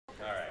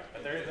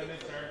there is a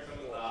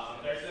midterm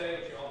on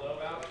Thursday, which you all know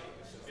about,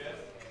 which is good.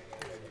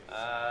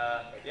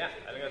 Yeah,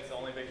 I think that's the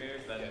only big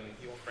news. Then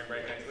spring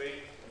break next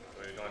week.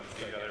 We're going to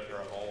see each other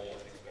for a whole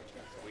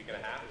week and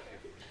a half.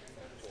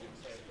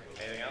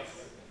 Anything else?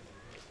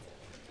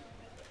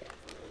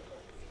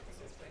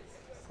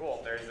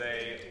 Cool. There's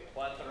a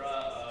plethora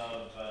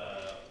of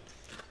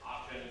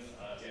options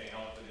of getting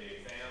help for the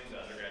exam.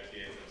 The undergrad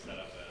TAs have set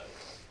up a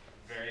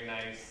very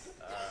nice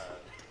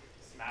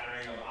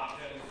smattering of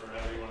options for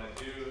whatever you want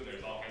to do.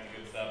 There's all kinds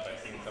of good stuff. I've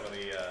seen some of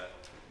the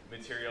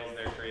materials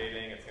they're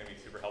creating. It's going to be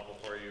super helpful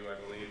for you, I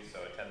believe. So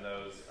attend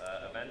those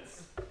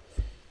events.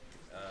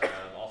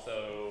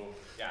 Also,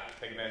 yeah,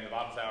 take advantage of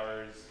office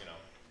hours. You know,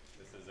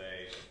 this is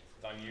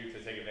it's on you to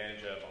take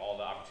advantage of all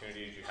the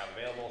opportunities you have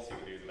available so you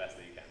can do the best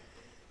that you can.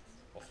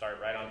 We'll start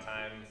right on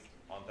time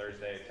on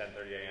Thursday at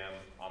 10:30 a.m.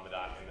 on the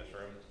dot in this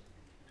room.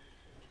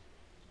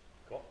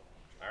 Cool.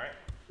 All right.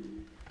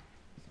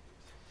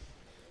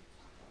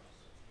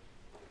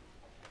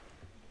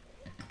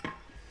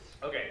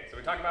 Okay, so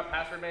we talked about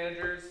password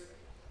managers.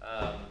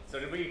 So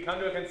did we come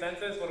to a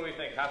consensus? What do we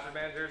think? Password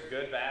managers,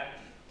 good, bad?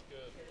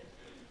 Good.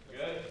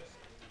 Good?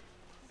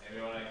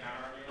 Anybody want to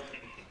counter argument?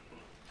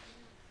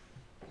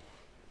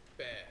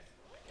 Bad.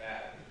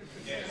 Bad.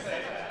 You can't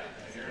say that.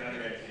 You're an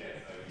undergrad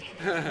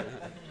kid.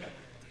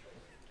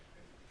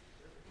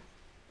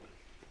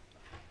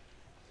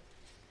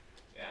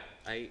 Yeah.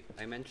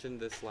 I mentioned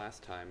this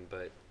last time,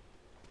 but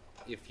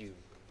if you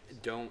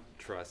don't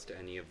trust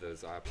any of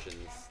those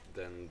options,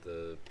 then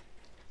the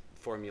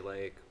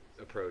formulaic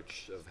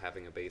approach of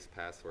having a base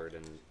password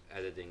and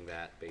editing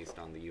that based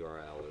on the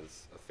URL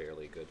is a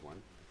fairly good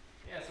one.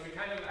 Yeah, so we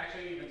kind of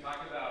actually even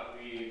talked about,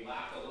 we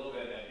laughed a little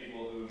bit at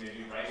people who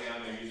maybe write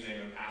down their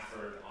username and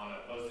password on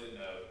a post-it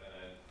note and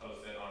then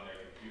post it on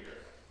their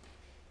computer,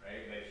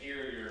 right? Like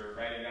here you're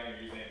writing down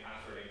your username and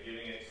password and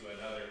giving it to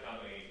another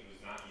company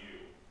who's not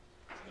you,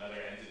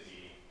 another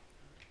entity,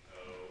 so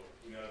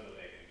who knows what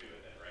they can do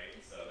with it, right?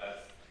 So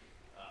that's,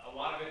 a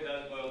lot of it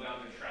does boil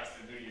down to trust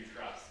and who you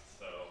trust,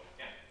 so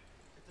yeah.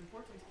 It's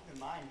important to keep in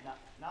mind,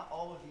 not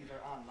all of these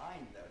are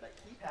online though. Like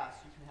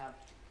KeyPass you can have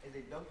is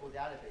a local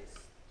database.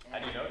 How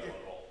do you know it's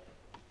local?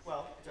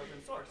 Well, it's open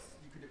source.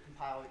 You could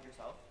compile it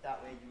yourself. That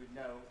way you would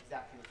know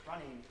exactly what's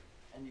running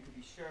and you could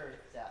be sure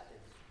that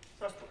it's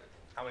trustworthy.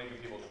 How many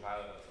people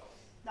compile it themselves?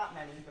 Not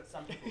many, but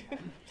some people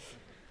can.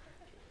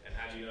 And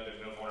how do you know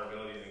there's no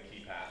vulnerabilities in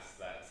KeyPass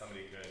that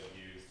somebody could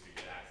use to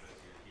get access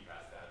to your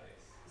KeyPass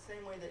database? The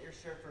same way that you're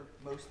sure for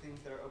most things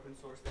that are open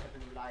source that have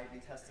been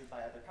reliably tested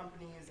by other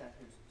companies and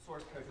whose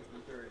source code has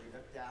been thoroughly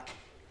looked at.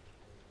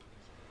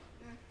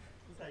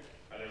 It's like,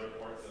 are there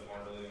reports of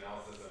vulnerability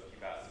analysis of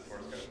KeyPass's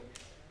source code?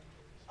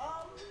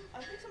 I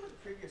think some of the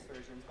previous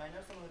versions, but I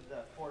know some of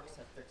the forks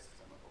have fixed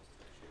some of those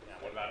issues. Yeah,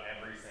 what about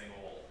every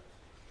single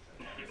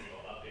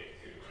update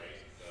too, right?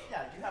 So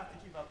yeah, you have to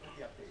keep up with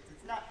the updates.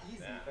 It's not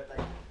easy, but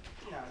like,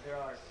 you know,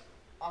 there are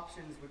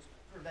options which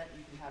prevent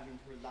you from having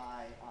to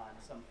rely on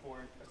some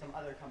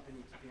other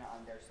company keeping it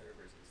on their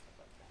servers and stuff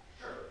like that.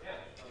 Sure, yeah.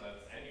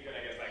 And you could,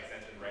 I guess, by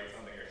extension, write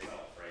something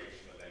yourself, right?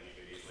 But then you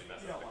could easily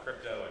mess up the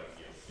crypto and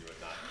you would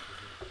not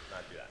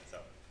do that. So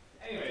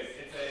anyways,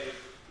 it's a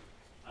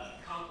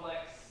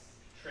complex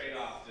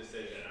trade-off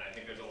decision. I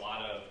think there's a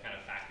lot of kind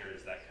of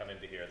factors that come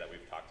into here that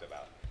we've talked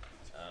about.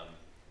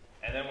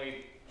 And then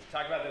we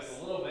talked about this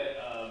a little bit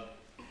of,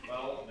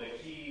 well, one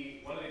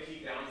of the key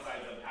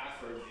downsides of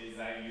passwords is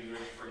that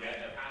users forget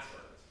their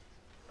passwords,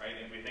 right?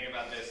 If we think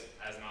about this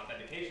as an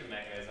authentication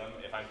mechanism,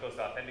 if I'm supposed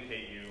to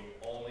authenticate you,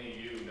 only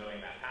you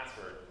knowing that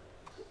password.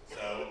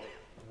 So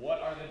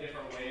what are the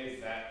different ways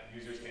that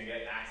users can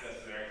get access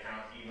to their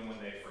account even when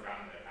they've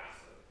forgotten their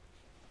password?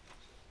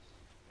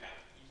 Yeah.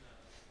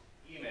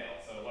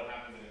 Email. So what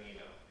happens in an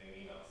email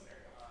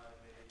scenario?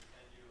 They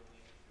send you a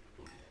link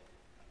to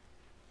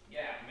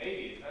yeah,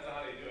 maybe. It depends on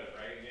how they do it,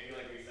 right? Maybe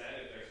like we said,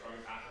 if they're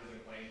storing passwords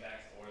in plain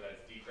text or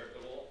that's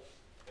decryptable,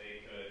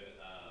 they could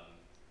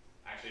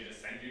actually just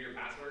send you your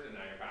password and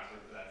now your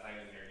password for that site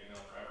is in your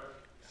email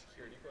forever.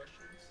 security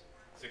questions.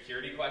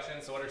 Security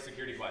questions? So what are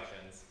security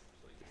questions?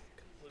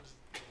 What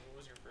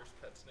was your first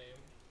pet's name?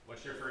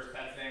 What's your first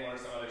pet's name? What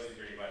are some other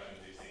security questions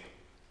you've seen?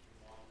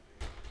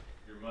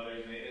 Your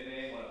mother's maiden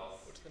name? What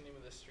else? What's the name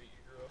of the street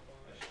you grew up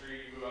on? A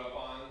street you grew up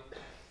on?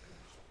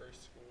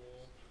 First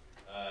school.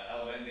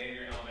 Name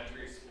your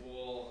elementary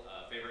school.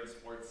 Favorite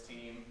sports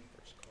team?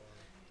 First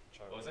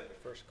car. What was it?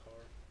 First car.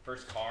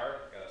 First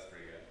car? Yeah, that's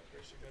pretty good.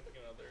 First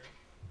significant other.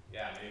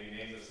 Yeah, maybe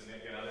names of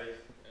significant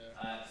others.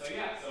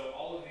 Yeah. So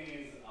all of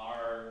these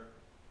are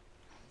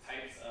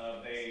types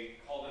of, they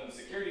call them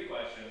security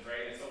questions,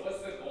 right? And so what's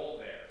the goal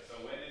there? So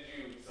when did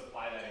you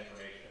supply that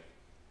information?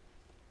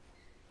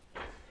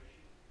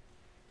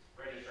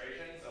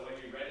 Registration. So when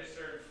you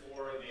registered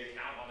for the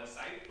account on the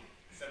site,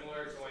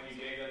 similar to when you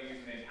gave them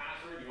username and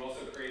password, you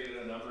also created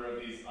a number of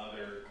these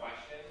other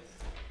questions.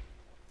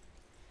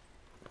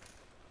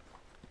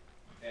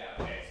 Yeah,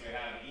 okay, so we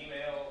have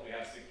email, we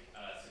have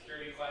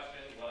security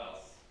questions, what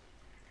else?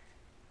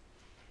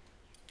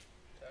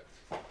 Text.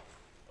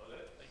 What was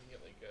it? I can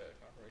get like a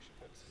confirmation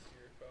code sent to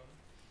your phone.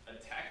 A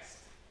text?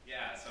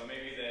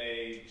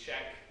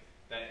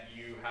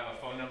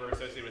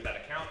 associated with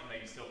that account, and then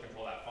you still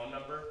control that phone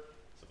number.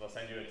 So they'll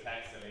send you a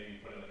text, and maybe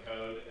you put in the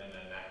code, and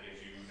then that gives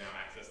you now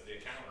access to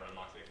the account or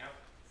unlocks the account.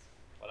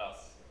 What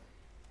else?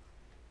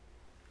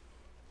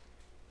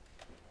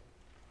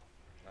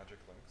 Magic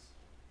links.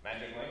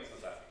 Magic links?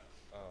 What's that?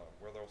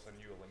 Where they'll send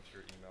you a link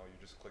to your email, you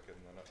just click it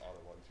and then it auto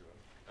logs you in.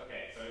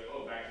 Okay, so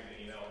go back to the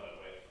email, but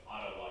with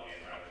auto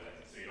login rather than,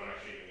 so you don't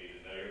actually even need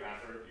to know your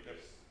password. You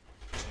just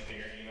enter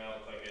your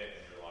email, click it,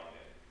 and you're logged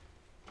in.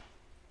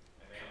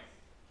 Anything else?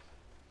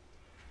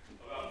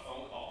 What about a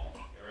phone call?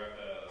 You ever have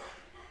to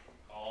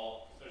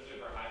call,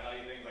 especially for high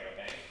value things like a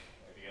bank?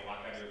 If you get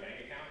locked out of your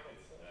bank account,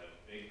 it's a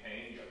big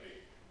pain. You have to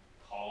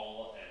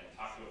call and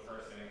talk to a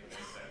person and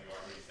convince them you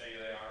are who you say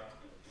they are.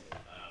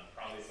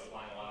 Probably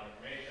supplying a lot of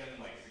information,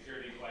 like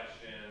security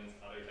questions,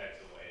 other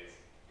types of ways.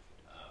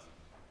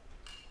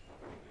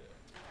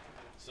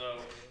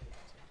 So,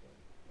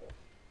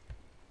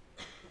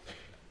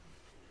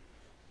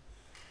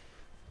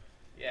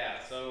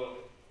 yeah,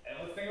 so, and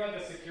let's think about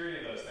the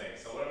security of those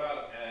things. So what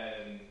about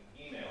an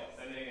email,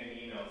 sending an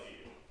email to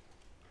you?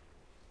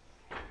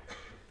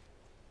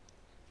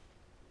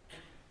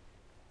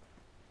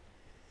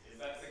 Is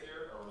that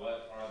secure, or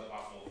what are the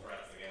possible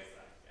threats against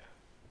that? Yeah.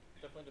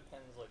 Definitely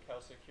depends like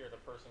how secure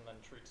the person then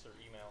treats their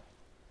email.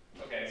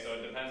 Okay, so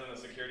it depends on the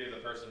security of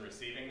the person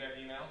receiving their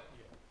email?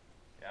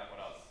 Yeah. Yeah,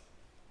 what else?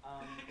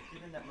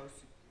 Given that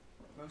most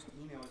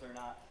emails are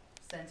not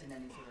sent in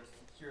any sort of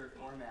secure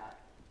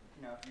format,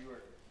 you know, if you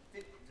were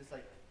just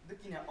like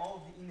looking at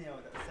all of the email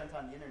that was sent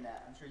on the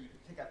internet, I'm sure you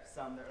could pick up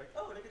some that are like,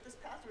 oh, look at this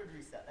password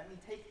reset. Let me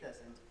take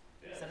this and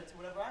set it to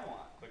whatever I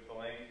want. Click the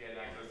link, get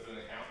access to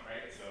an account,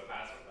 right? So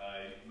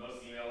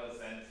most email is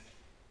sent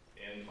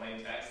in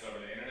plain text over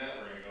the internet.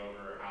 We're going to go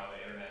over how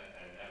the internet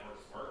and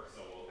networks work,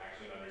 so we'll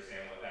actually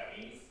understand what that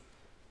means.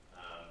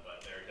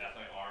 But there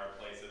definitely are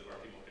places where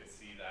people could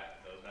see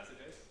those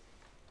messages.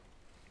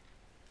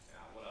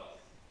 Yeah, what else?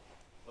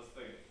 What's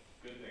the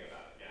good thing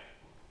about it?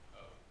 Yeah.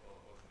 Oh,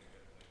 well, it wasn't a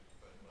good thing,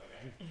 but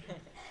Okay.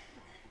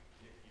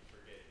 you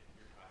forget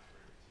your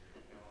password to your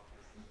email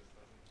office and it just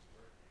doesn't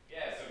work.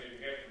 Yeah, so if you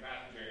forget your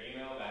password to your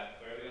email, that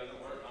clearly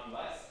doesn't work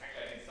unless,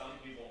 actually I think some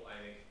email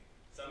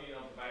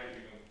providers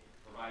you can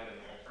provide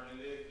an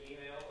alternative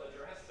email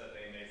address that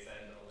they may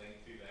send a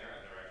link to there.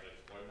 I've never actually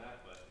explored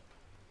that, but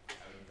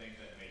I would think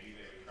that maybe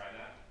they would try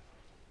that.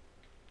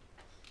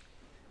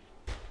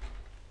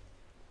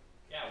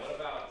 Yeah, what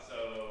about,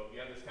 so you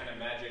have this kind of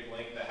magic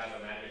link that has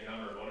a magic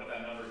number, but what if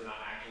that number is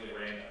not actually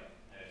random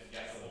and it's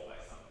guessable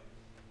by something?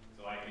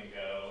 So I can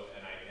go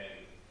and I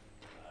can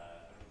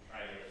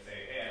try to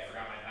say, hey, I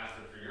forgot my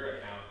password for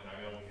your account, and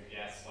I'm able to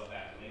guess what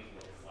that link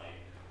looks like.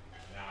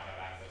 Now I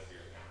have access to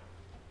your account.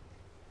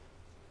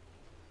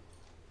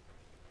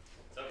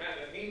 So kind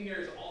of the theme here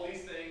is all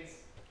these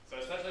things.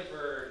 So especially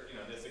for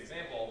this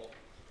example,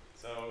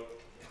 so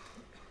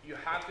you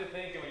have to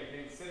think, and when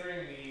you're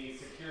considering the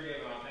security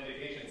of an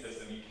authentication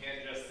system, you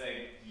can't just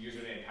say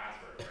username and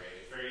password, right?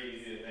 It's very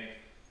easy to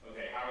think,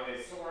 okay, how are they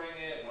storing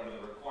it? What are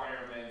the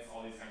requirements?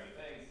 All these kinds of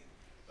things.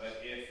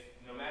 But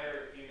no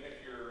matter, even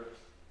if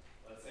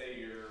let's say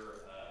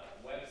your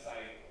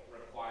website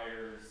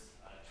requires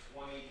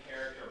 20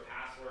 character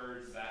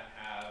passwords that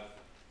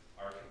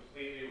are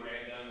completely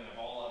random and have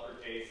all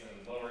uppercase and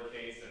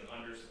lowercase and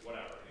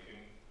whatever. You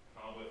can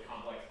come up with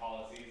complex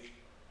policies.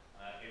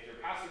 If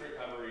your password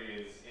recovery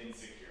is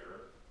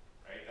insecure,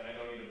 right, then I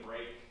don't need to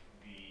break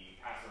the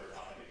password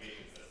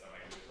authentication system.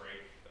 I can just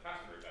break the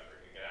password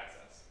recovery and get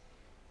access.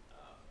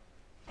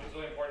 So it's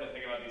really important to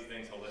think about these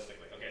things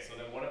holistically. Okay, so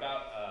then what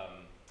about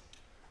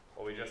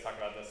what we just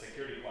talked about, the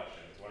security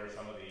questions? What are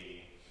some of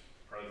the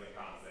pros and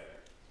cons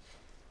there?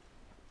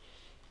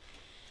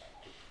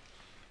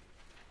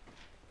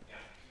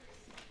 Yeah.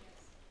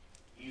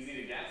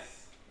 Easy to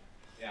guess?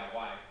 Yeah,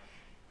 why?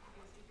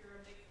 Because if you're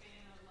a big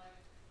fan of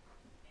like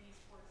any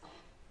sports team,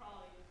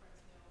 probably your friends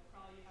know.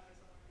 Probably you have it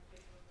somewhere on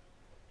Facebook.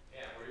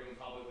 Yeah, or even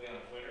publicly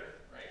on Twitter,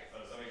 right?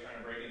 So if somebody's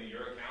trying to break into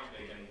your account,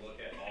 they can look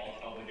at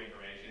all public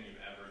information you've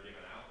ever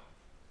given out,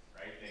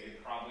 right? They could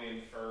probably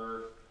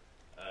infer,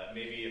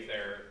 maybe if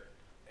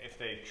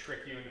they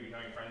trick you into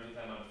becoming friends with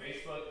them on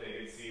Facebook, they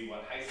could see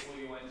what high school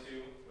you went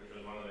to, which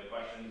was one of the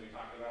questions we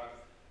talked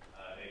about.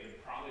 They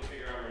could probably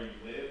figure out where you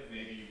live.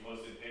 Maybe you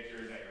posted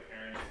pictures at your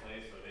parents'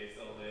 place where they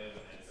still live,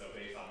 and so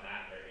based on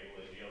that, they're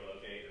able to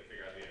geolocate and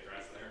figure out the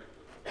address there.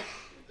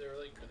 They're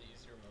like really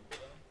easy to remember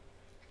though.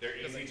 They're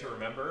easy to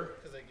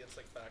remember. Because it gets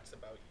like facts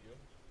about you.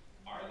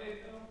 Are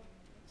they though?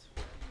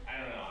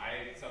 I don't know.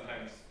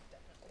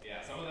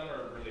 Yeah, some of them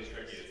are really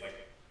tricky. It's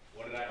like,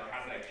 how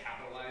did I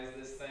capitalize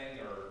this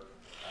thing? Or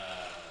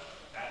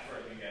that's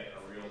where it can get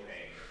a real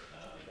pain.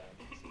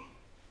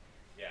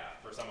 Yeah,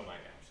 for some of my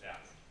accounts,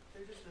 yeah.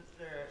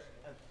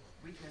 A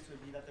weakness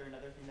would be that they're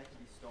another thing that can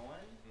be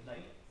stolen.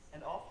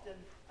 And often,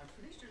 I'm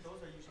pretty sure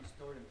those are usually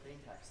stored in plain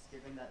text,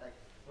 given that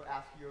they'll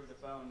ask you over the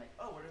phone,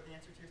 oh, what are the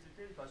answers to your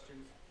security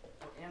questions?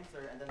 They'll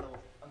answer, and then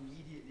they'll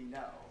immediately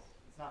know.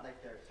 It's not like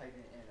they're typing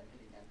it in and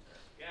hitting enter.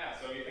 Yeah,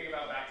 so if you think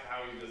about back to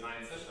how we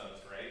design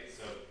systems, right?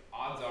 So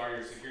odds are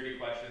your security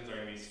questions are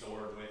going to be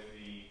stored with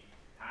the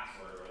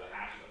password or the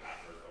hash of the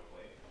password.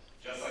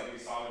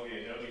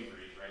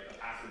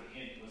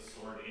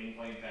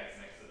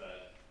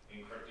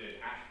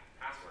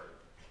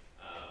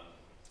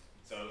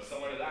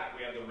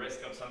 the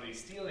risk of somebody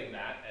stealing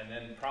that and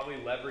then probably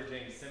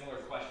leveraging similar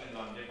questions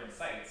on different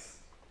sites,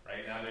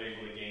 right? Now they're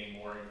able to gain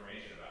more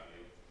information about you.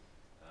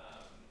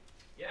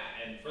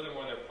 Yeah, and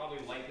furthermore, they're probably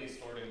likely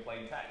stored in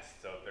plain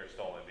text, so if they're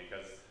stolen,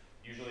 because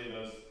usually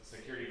those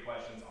security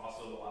questions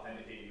also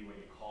authenticate you when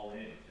you call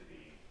in to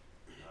the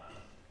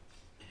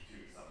to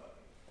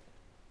somebody.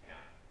 Yeah.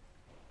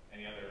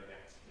 Any other? Yeah.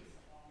 Please.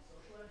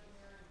 Social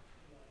engineering,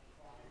 like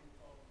fraud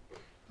info,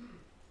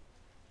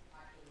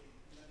 actually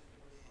convince the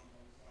person on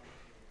those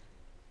sites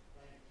to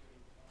link to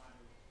a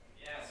language.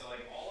 Yeah, so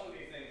like all of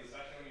these things,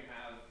 especially when you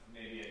have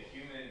maybe a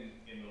human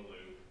in the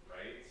loop,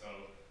 right? So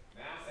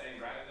now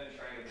saying rather than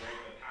trying to break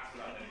the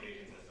password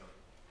authentication system,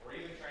 or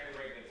even trying to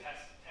break the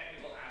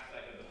technical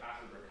aspect of the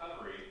password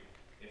recovery,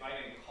 if I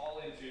can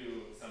call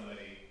into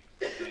somebody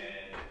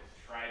and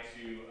try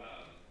to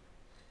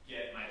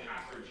get my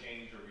password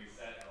changed or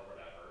reset or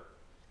whatever,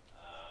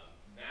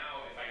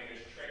 now if I can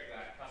just trick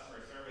that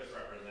customer service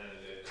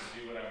representative to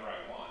do whatever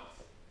I want,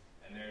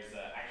 and there's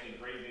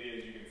actually great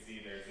videos you can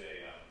see. There's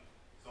a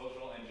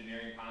social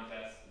engineering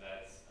contest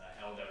that's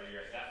held every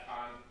year at DEF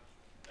CON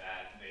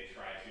that they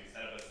try to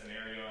set up a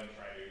scenario and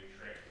try to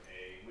trick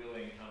a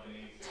willing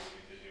company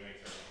into doing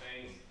certain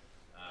things.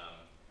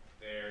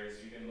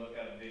 You can look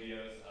up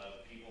videos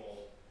of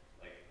people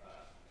like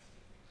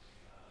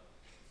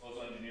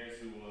social engineers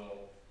who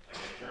will,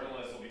 like a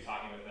journalist will be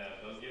talking with them,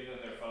 they'll give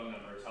them their phone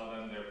number, tell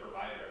them their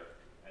provider,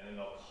 and then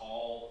they'll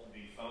call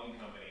the phone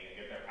company and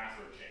get their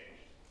password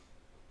changed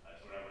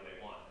to whatever they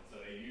want. And so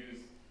they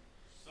use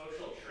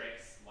social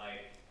tricks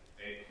like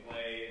they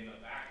play in the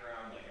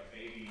background like a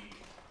baby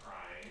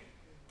crying,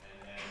 and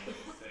then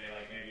say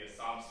like maybe a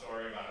sob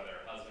story about how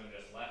their husband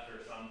just left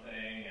or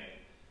something, and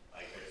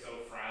like they're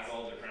so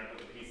frazzled, they're trying to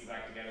put the pieces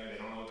back together, they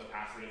don't know what the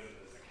password is of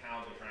this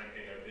account, they're trying to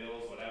pay their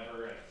bills,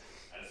 whatever, and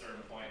at a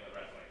certain point the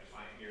rest like,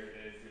 fine, here it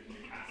is, here's your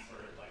new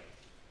password, like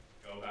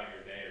go about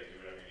your day or do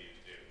whatever you need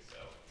to do. So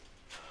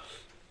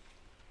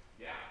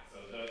yeah, so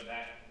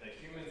the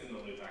humans in the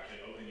loop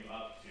actually open you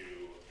up to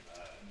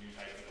new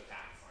types of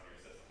attacks on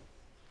your system.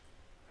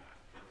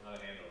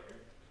 Another hand over here.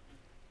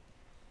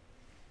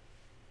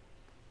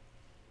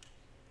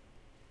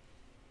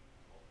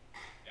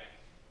 Yeah.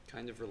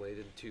 Kind of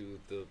related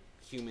to the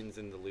humans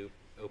in the loop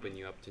open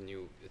you up to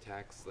new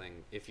attacks thing.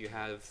 If you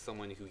have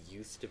someone who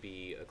used to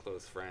be a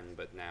close friend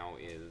but now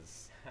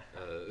is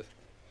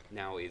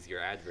your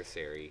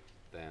adversary,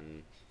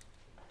 then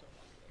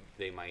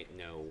they might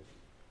know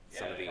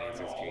some of the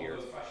answers to your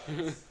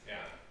questions.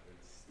 Yeah,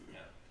 it's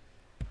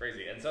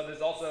crazy. And so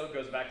this also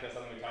goes back to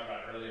something we talked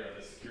about earlier,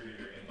 the security of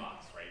your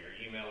inbox, right? Your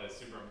email is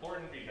super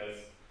important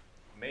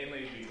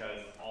mainly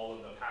because all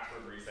of the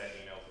password reset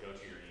emails go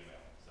to your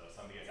email. So if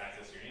somebody gets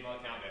access to your email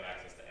account, they have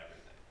access to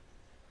everything.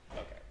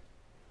 Okay.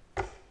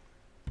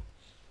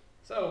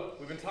 So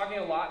we've been talking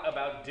a lot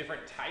about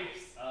different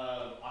types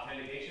of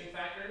authentication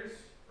factors,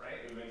 right?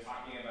 We've been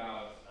talking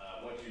about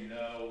what you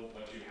know,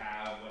 what you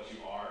have, what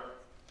you are,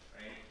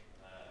 right?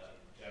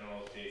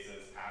 General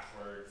cases,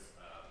 passwords,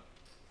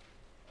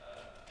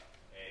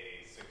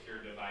 a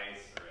secure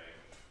device, or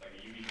like a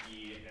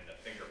YubiKey and a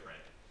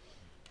fingerprint.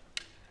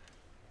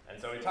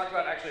 And so we talked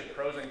about actually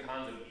pros and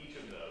cons of each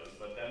of those,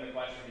 but then the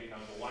question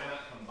becomes, well, why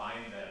not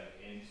combine them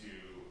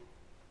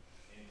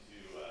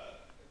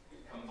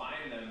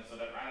so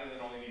that rather than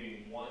only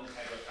needing one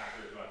type of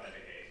factor to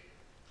authenticate,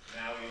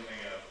 now we think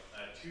of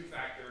a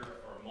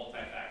two-factor or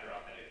multi-factor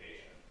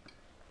authentication.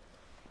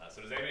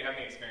 So does anybody have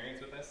any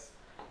experience with this?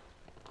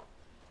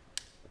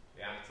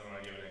 Yeah, someone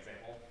want to give an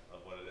example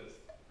of what it is?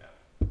 Yeah.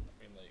 I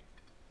mean, like,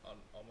 on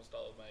almost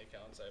all of my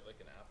accounts, I have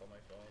like an app on my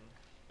phone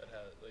that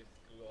has like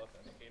Google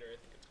Authenticator, I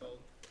think it's called.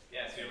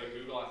 Yeah, so you have a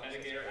Google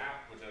Authenticator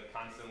app with a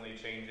constantly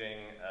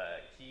changing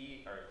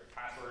key or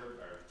password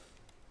or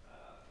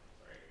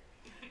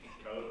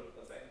code,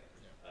 let's say,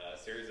 a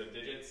series of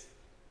digits.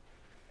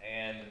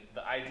 And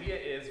the idea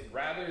is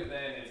rather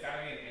than, it's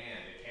got to be an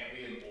and, it can't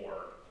be an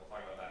or. We'll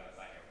talk about that in a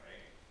second,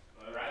 right?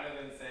 But rather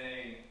than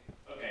saying,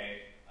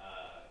 okay,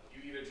 you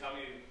either tell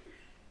me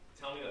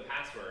the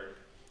password,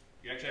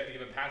 you actually have to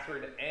give a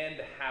password and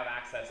have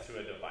access to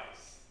a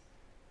device.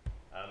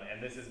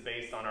 And this is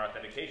based on our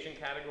authentication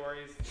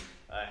categories.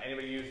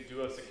 Anybody use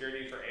Duo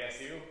Security for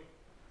ASU?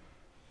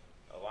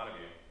 A lot of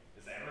you.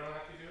 Does everyone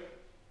have to do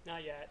it?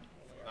 Not yet.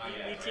 Not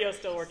yet, ETO's right?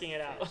 still working it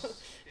out.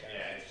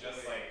 Yeah, it's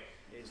just like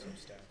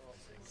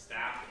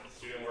staff,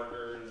 student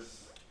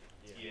workers,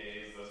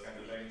 TAs, those kinds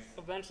of things.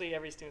 Eventually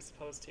every student's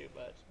supposed to,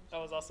 but that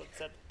was also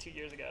set 2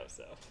 years ago,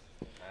 so.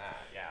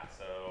 Yeah,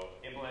 so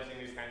implementing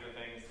these kinds of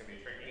things can be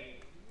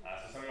tricky.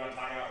 So somebody want to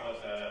talk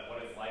about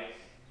what it's like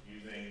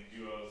using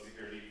Duo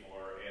Security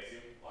for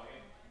ASU login?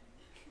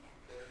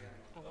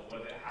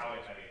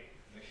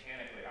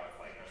 Mechanically how it's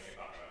like, I mean,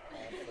 talk about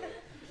how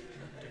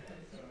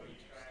So you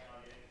try and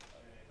log in,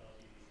 and then it tells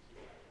you these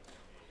two-factor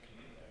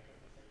authentication. That could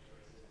be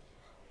choices.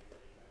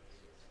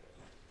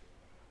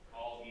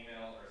 call,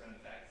 email, or send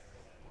a text.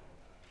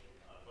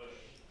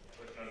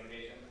 Push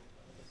notification.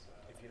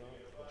 If you don't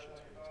push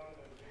it, phone,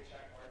 there's a big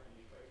check mark, and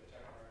you click the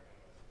check mark, and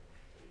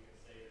so you can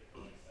save it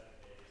for like 7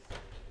 days if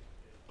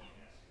you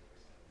can ask you or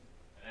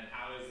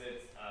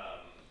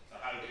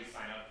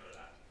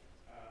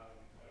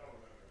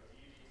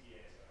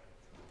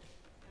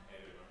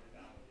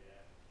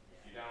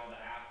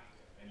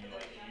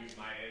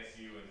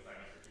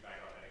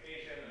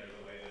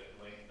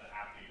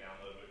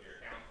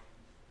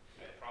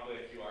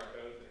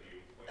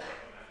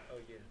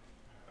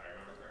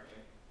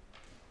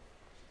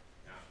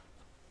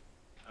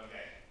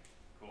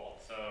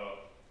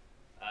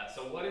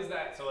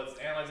so let's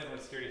analyze it from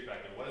a security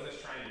perspective. What is this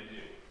trying to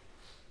do?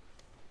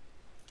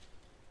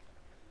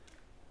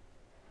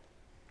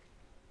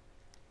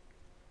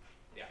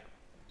 Yeah.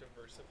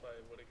 Diversify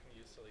what it can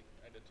use to like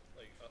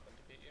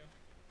authenticate you.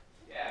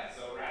 Yeah,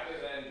 so rather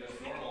than just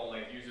normal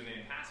like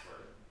username and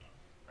password,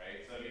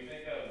 right? So if you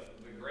think of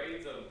the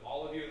grades of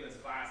all of you in this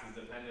class is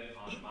dependent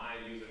on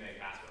my username and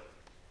password,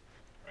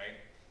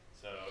 right?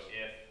 So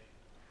if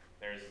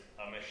there's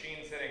a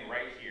machine sitting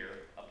right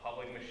here, a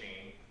public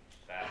machine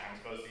that I'm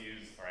supposed to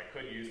use, or I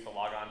could use to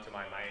log on to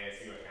my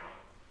MyASU account,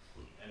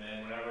 and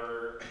then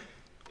whenever,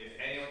 if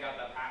anyone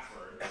got that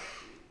password,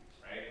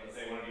 right? Let's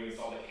say one of you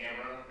installed a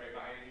camera right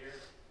behind here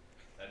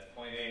that's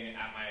pointing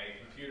at my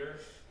computer,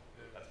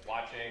 that's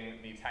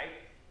watching me type,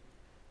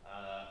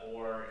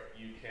 or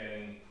you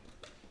can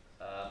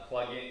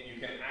plug in, you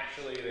can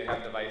actually, they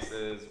have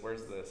devices,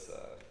 where's this?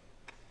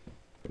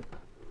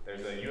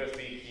 There's a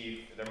USB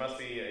key, there must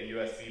be a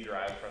USB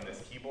drive from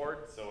this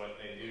keyboard, so what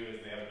they do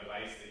is they have a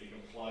device that you can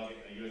plug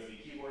a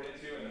USB keyboard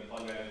into and then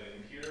plug that into the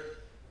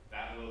computer.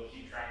 That will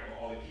keep track of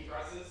all the key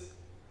presses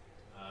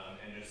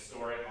and just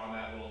store it on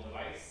that little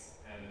device.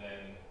 And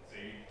then,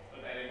 so you put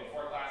that in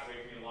before class,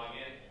 wait for you to log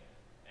in,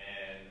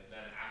 and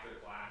then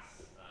after class,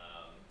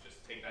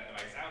 just take that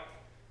device out,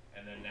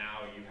 and then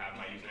now you have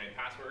my username and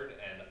password,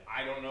 and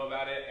I don't know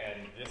about it,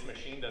 and this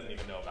machine doesn't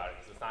even know about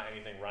it, because it's not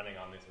anything running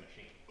on this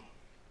machine.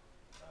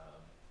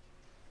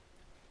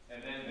 And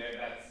then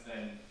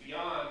then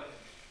beyond,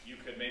 you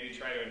could maybe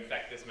try to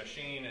infect this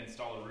machine,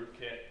 install a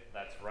rootkit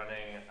that's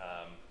running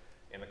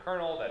in the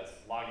kernel that's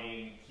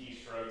logging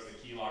keystrokes, a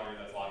keylogger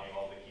that's logging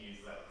all the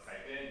keys that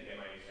typed in, get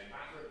my username and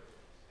password.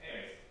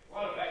 Anyways, a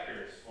lot of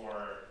vectors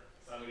for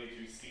somebody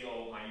to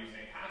steal my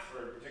username and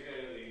password,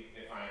 particularly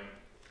if I'm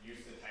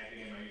used to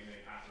typing in my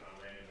username and password on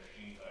random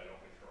machines that I don't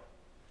control,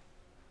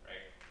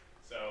 right?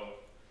 So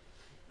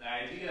the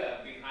idea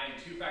behind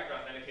two-factor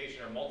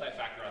authentication or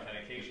multi-factor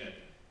authentication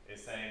is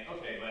saying,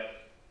 okay,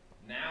 but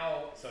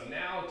now, so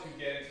now to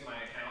get into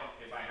my account,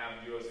 if I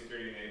have Duo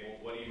security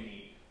enabled, what do you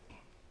need?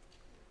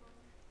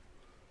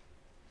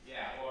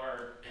 Yeah,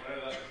 or what are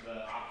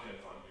the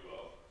options on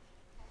Duo?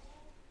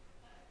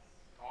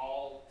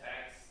 Call,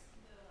 text,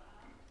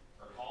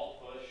 or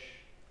call,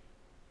 push.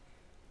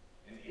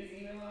 And is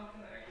email an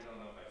option? I actually don't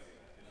know if I've seen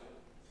that. Is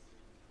it?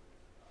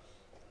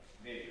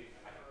 Maybe.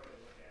 I don't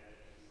really look at it.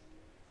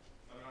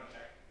 Somebody want to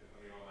check? Does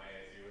somebody want my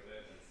ASU with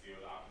it and see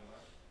what the options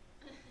are?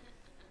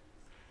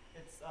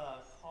 It's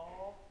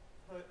call,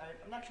 put,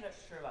 I'm not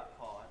sure about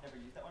call. I've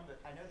never used that one, but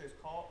I know there's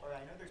call, or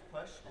I know there's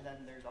push, and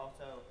then there's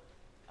also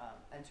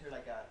enter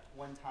like a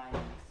one-time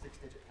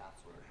 6-digit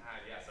password.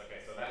 Yes, okay,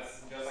 so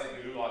that's just like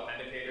the Google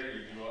Authenticator.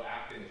 Your Google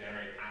app can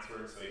generate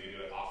passwords, so you can do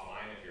it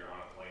offline if you're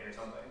on a plane or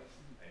something,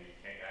 and you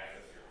can't get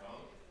access to your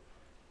phone.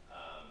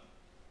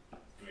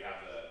 Do we have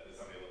is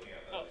somebody looking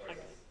at the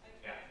choices?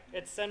 Yeah.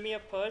 It's send me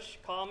a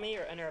push, call me,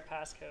 or enter a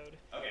passcode.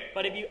 Okay,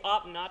 But cool. if you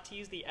opt not to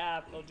use the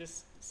app, it'll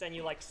just send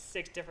you like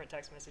 6 different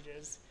text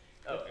messages.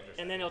 Oh, interesting.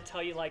 And then it'll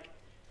tell you like,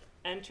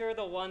 enter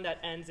the one that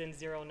ends in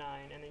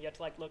 09, and then you have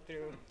to like look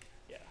through.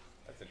 Yeah.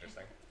 That's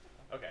interesting.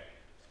 Okay.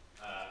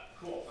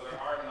 Cool. So there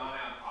are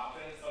non-app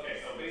options. Okay,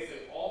 so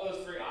basically all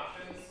those 3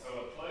 options, so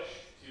a push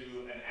to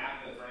an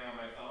app that's running on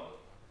my phone,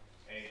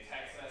 a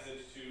text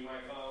message to my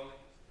phone,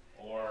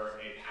 or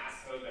a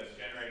passcode that's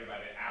generated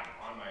by the app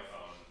on my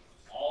phone,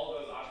 all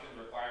of those options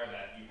require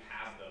that you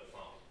have the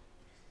phone.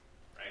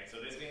 Right?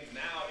 So this means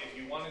now if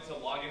you wanted to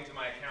log into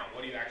my account,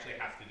 what do you actually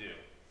have to do?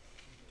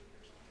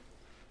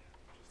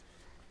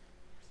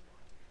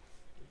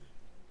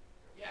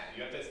 Yeah,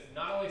 you have to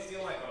not only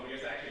steal my phone, but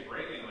you have to actually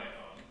break into my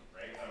phone,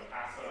 right? So I have a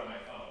passcode on my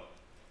phone.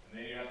 And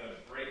then you have to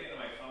break into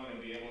my phone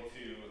and be able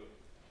to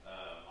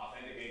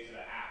authenticate to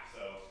the app.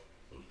 So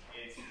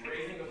it's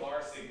raising the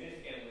bar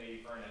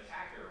significantly for an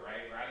attacker,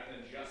 right? Rather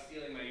than just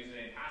stealing my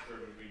username and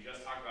password, which we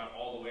just talked about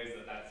all the ways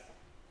that that's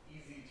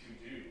easy to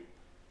do,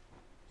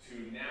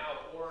 to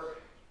now, or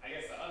I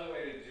guess the other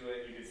way to do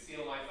it, you could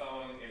steal my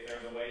phone if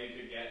there's a way you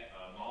could get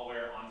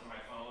malware onto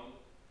my phone,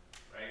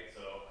 right?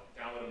 So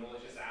download a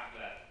malicious app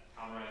that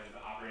compromises the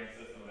operating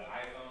system of the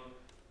iPhone.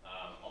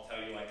 I'll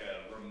tell you like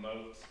a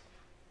remote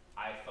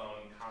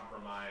iPhone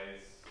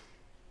compromise,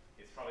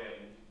 it's probably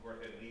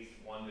worth at least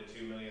 $1 to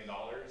 $2 million.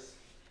 If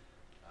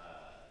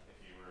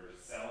you were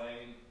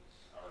selling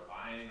or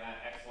buying that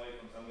exploit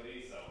from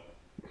somebody, so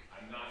I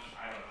don't know,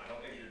 I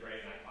don't think your grade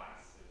in that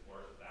class is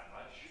worth that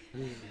much.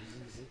 So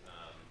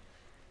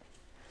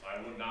I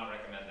would not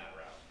recommend that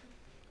route.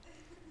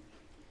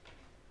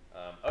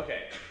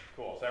 Okay,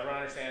 cool, so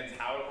everyone understands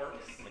how it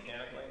works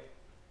mechanically?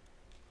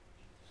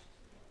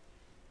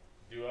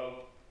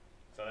 Duo.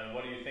 So then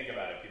what do you think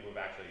about it, people who've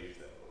actually used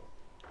it?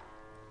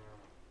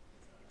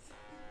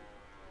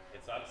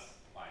 It sucks?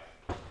 Why?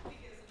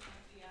 Because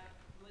sometimes the app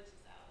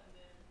glitches out and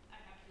then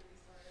I have to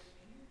restart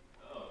everything.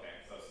 Oh, okay.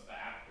 So the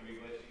app can be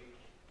glitchy?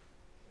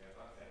 Yeah,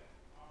 thoughts, yeah.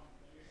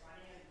 When you're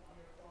signing in on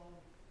your phone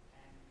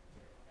and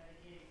you're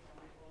authenticating from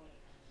your phone,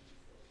 it kind of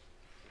needs the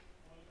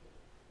point of the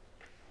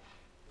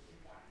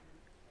two-factor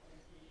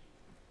authentication.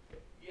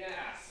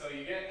 Yeah, so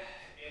you get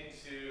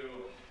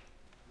into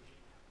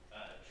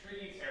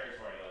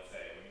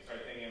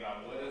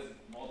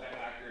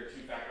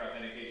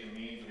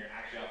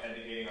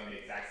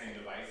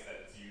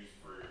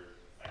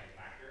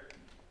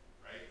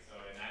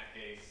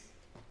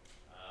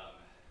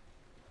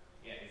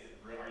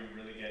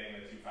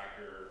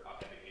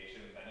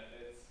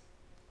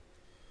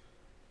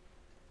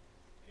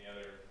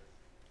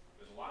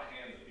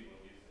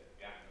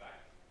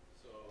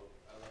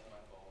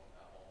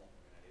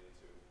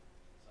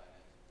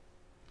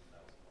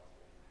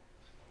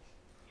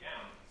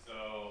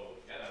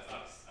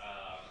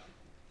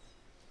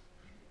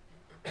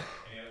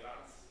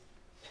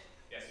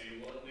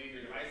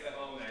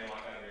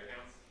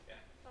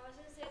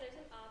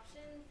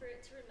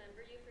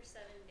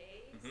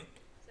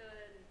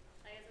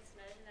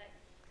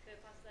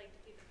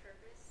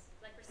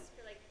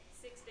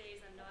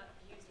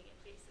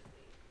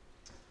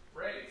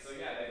Right, so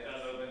yeah, it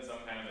does open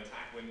some kind of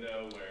attack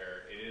window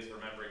where it is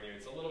remembering you.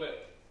 It's a little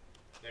bit,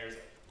 there's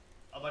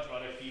a bunch of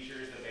other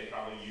features that they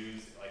probably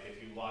use, like if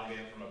you log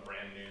in from a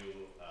brand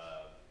new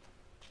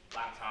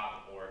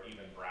laptop or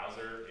even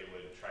browser, it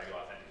would try to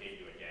authenticate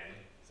you again.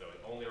 So it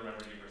only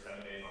remembers you for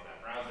 7 days on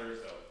that browser.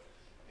 So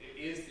it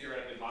is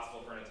theoretically possible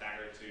for an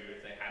attacker to,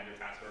 if they have your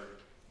password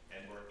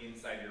and were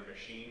inside your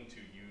machine, to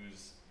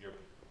use your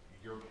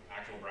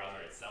actual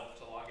browser itself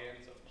to log in.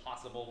 So it's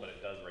possible, but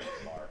it does raise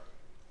the bar.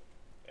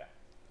 Yeah.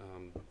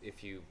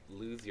 If you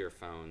lose your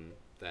phone,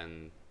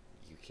 then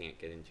you can't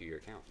get into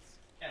your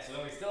accounts. Yeah, so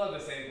then we still have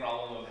the same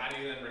problem of how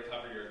do you then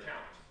recover your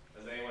account?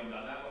 Has anyone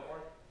done that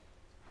before?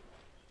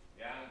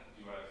 Yeah? Do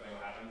you want to explain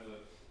what happens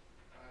with?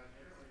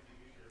 Generally, if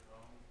you use your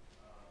phone,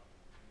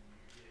 and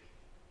you get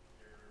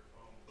your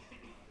phone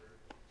number,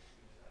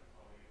 you just have to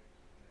call you,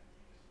 and then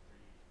you just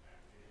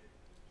reactivate it.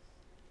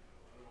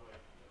 Otherwise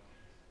you don't.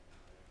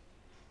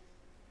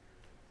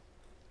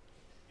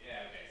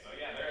 Yeah, okay, so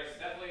yeah, there's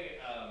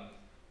definitely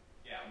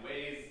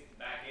ways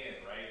back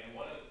in, right? And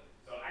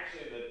so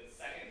actually the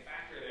second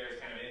factor there is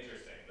kind of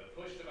interesting. The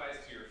push device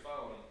to your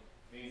phone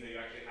means that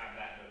you actually have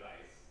that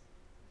device.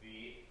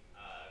 The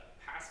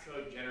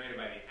passcode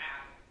generated by the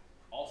app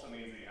also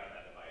means that you have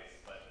that device,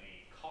 but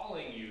the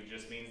calling you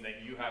just means that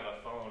you have a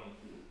phone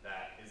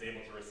that is able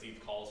to receive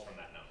calls from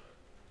that number,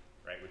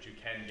 right? Which you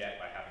can get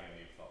by having a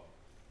new phone.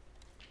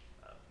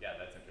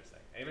 Yeah, that's interesting.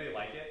 Anybody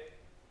like it?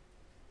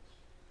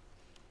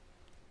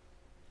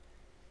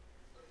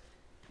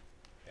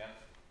 Yeah?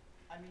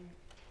 I mean,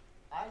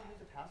 I use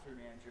a password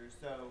manager,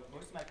 so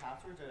most of my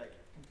passwords are like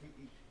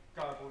completely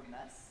garbled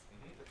mess.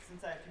 Mm-hmm. But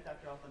since I have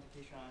two-factor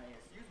authentication on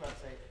ASU's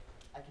website,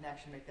 I can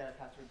actually make that a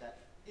password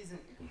that isn't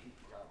a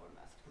completely garbled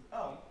mess.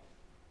 Because,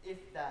 if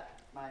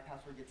my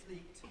password gets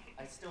leaked,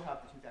 I still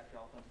have the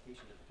two-factor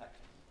authentication to protect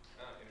me.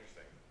 Oh,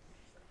 interesting.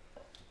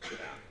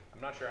 Yeah,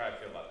 I'm not sure how I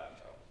feel about that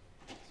though.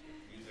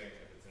 If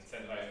it's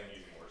incentivizing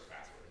using worse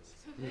passwords.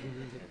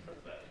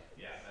 But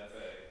yeah, it's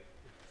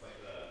like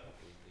the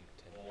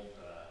old,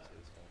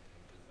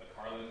 the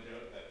Carlin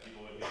joke that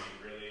people would be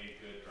really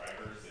good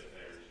drivers if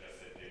there's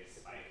just a big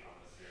spike on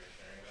the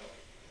steering wheel.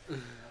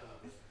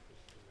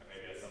 And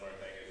maybe a similar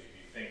thing is if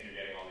you think you're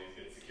getting all these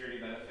good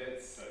security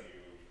benefits, so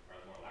you are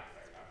more lax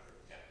on your password.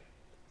 Yeah.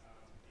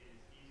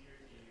 It's easier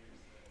to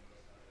use than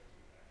most other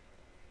two-factor.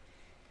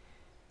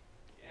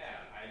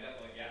 Yeah, I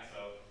definitely,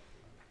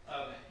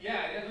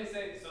 I definitely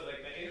say, so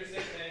like the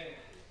interesting thing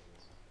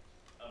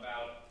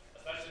about,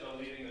 especially the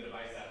leaving the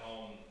device at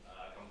home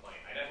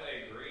complaint, I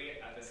definitely agree.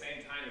 At the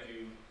same time, if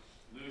you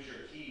lose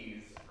your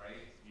keys,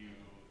 right, you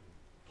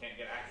can't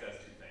get access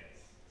to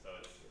things. So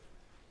it's,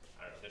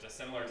 I don't know, there's a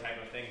similar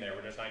type of thing there.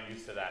 We're just not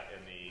used to that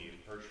in the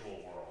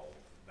virtual world,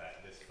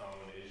 that this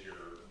phone is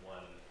your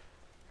one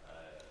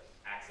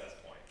access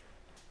point.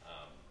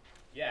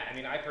 Yeah, I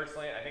mean, I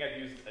think I've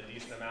used a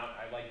decent amount.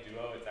 I like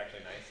Duo, it's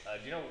actually nice.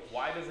 Do you know,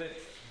 why does it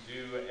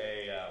do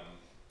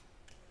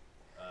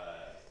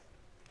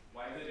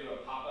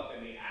a pop-up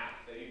in the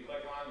app that you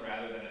click on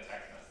rather than a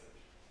text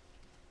message?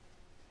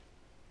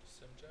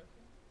 SIM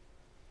jacking?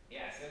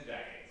 Yeah, SIM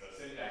jacking. So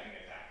SIM jacking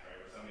attack, right,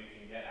 where somebody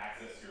can get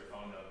access to your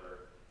phone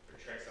number or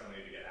trick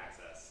somebody to get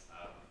access.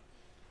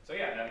 So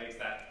yeah, that makes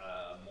that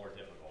more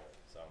difficult.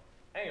 So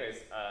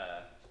anyways,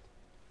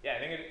 yeah, I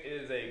think it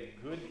is a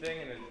good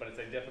thing, but it's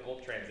a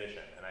difficult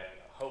transition, and I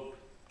hope,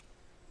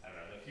 I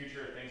don't know, in the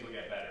future things will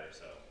get better.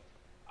 So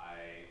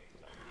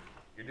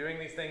you're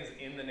doing these things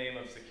in the name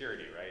of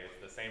security, right?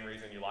 It's the same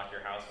reason you lock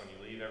your house when you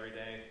leave every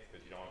day,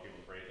 because you don't want people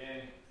to break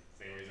in.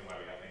 Same reason why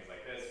we have things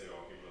like this, we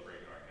don't want people to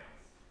break into our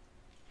accounts.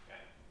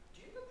 Okay.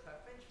 Do you have a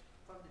preference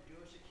from the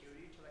Duo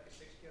security to like a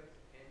 6-character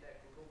PIN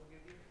that Google will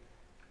give you?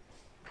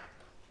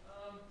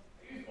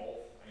 I use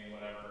both. I mean,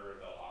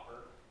 whatever they'll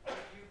offer. If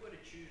you were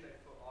to choose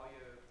like for all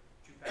your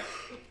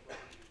two-factor things, what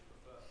would you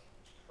prefer?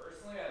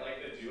 Personally, I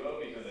like the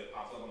Duo because it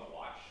pops up on the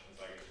watch, and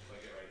so I can just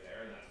click it right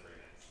there, and that's pretty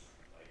nice.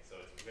 Like,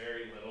 so it's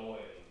very little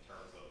in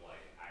terms of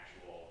like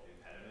actual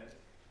impediment.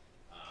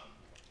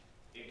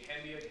 It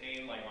can be a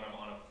pain, like when I'm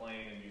on a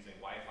plane and using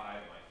Wi-Fi,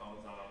 and my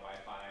phone's not on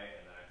Wi-Fi,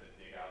 and then I have to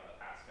dig out the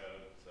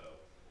passcode. So,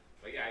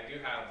 but yeah, I do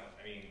have.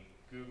 I mean,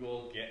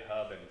 Google,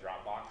 GitHub, and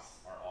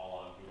Dropbox are all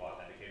on Google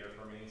Authenticator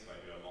for me, so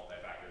I do a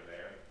multi-factor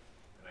there.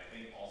 And I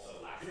think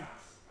also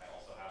LastPass I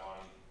also have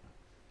on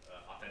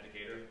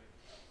Authenticator.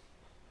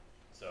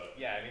 So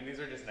yeah, I mean, these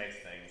are just nice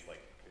things,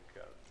 like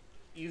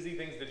easy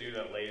things to do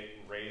that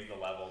raise the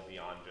level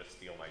beyond just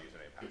steal my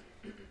username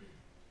password.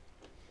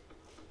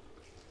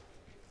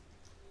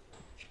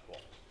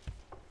 Cool.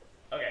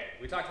 Okay,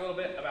 we talked a little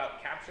bit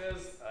about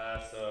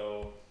CAPTCHAs.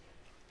 So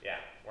yeah,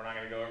 we're not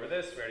going to go over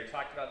this. We already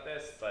talked about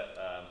this, but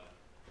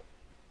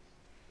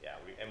yeah,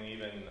 we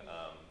even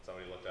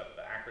somebody looked up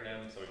the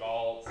acronym. So we've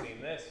all seen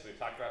this. We've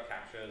talked about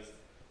CAPTCHAs.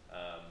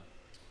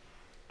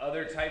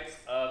 Other types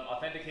of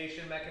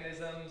authentication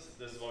mechanisms.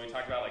 This is what we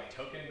talked about, like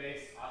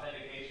token-based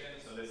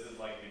authentication. So this is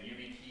like the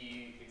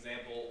YubiKey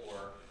example,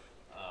 or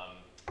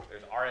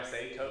there's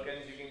RSA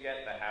tokens you can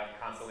get that have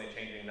constantly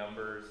changing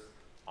numbers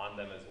on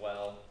them as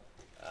well.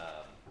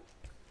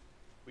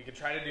 we could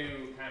try to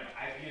do kind of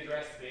IP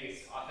address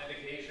based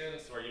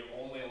authentications where you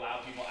only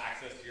allow people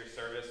access to your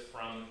service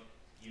from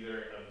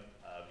either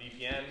a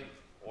VPN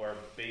or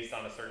based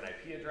on a certain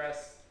IP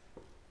address.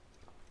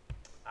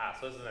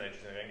 So this is an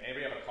interesting thing.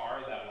 Anybody have a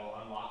car that will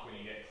unlock when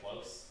you get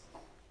close?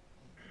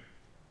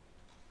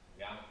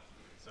 Yeah?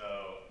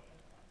 So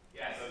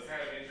it's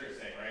kind of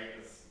interesting, right?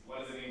 Because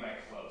what does it mean by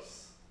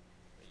close?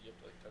 You have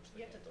to like touch the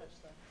You have to handle. touch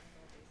the handle,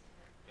 basically.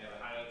 Yeah, but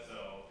how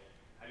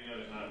do you know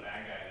there's not a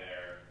bad guy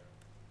there,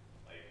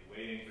 like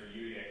waiting for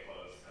you to get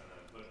close and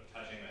then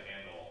touching the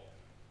handle?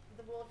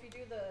 Well, if you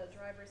do the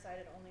driver's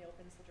side, it only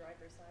opens the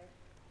driver's side.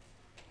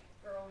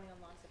 Or only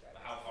unlocks the driver's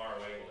But how side. far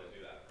away will it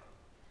do that from?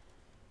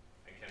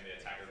 And can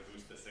the attacker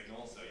boost the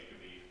signal so you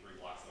could be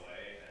 3 blocks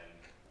away and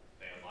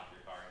they unlock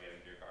your car and get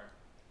into your car?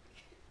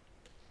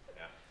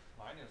 Yeah.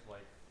 Mine is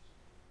like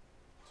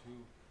 2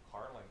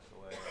 car lengths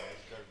away, and I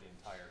start the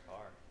entire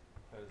car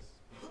because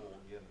people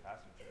will get in the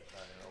passenger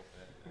side and open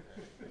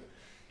it.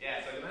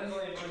 Yeah, so it depends on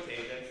the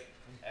implementation,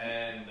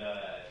 and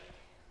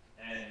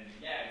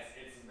yeah,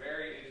 it's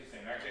very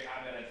interesting. There actually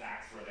have been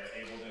attacks where they're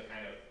able to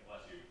kind of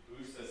let you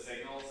boost the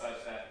signal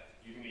such that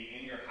you can be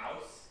in your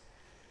house,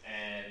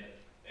 and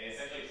they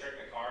essentially trick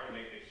the car to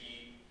make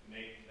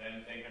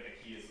them think that the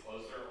key is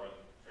closer, or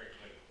trick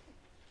the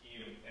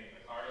key to think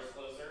the car is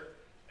closer,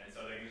 and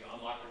so they can just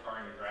unlock the car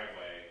in your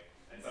driveway,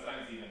 and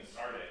sometimes even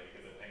start it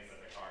because it thinks that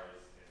the car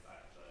is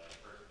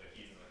the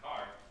keys in the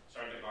car,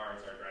 start the car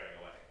and start driving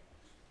away.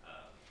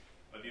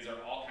 But these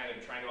are all kind of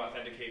trying to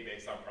authenticate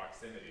based on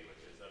proximity, which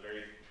is a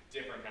very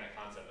different kind of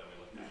concept than we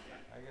looked at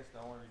yet. I guess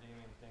the only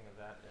redeeming thing of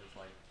that is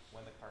like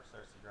when the car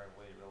starts to drive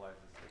away, it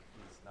realizes that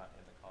he's not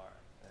in the car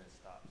and it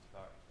stops the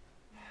car.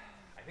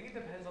 I think it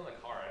depends on the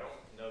car. I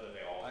don't know that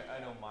they all. I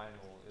know mine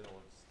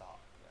it'll stop.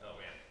 Yeah. Oh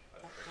man,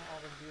 that's Not pretty.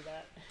 all of them do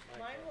that.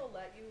 Mine will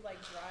let you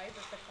like drive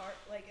if the car,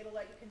 like it'll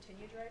let you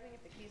continue driving if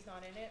the key's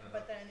not in it,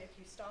 but then if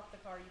you stop the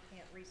car, you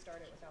can't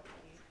restart it without the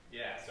key.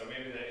 Yeah, so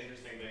maybe the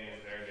interesting thing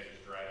is they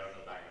just drive out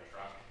in the back of the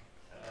truck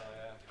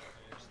and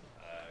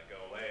go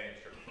away and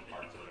strip the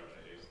parts or whatever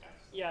they do.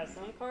 Yeah,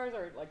 some cars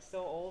are like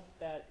so old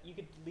that you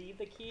could leave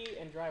the key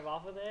and drive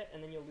off with it,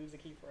 and then you'll lose the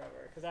key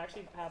forever. Because it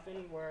actually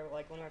happened where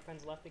like one of my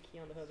friends left the key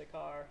on the hood of the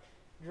car,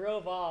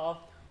 drove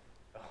off,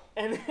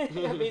 and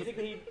then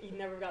basically he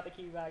never got the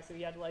key back, so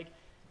he had to like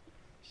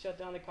shut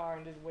down the car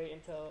and just wait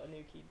until a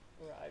new key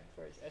arrived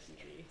for his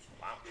SUV.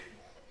 Wow.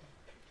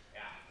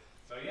 Yeah.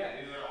 So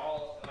yeah, these are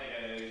all like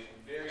a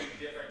very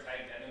different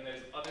type, and then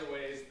there's other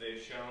ways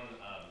they've shown.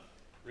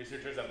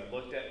 Researchers have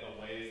looked at the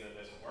ways that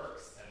this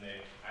works, and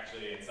they've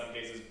actually, in some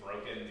cases,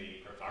 broken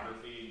the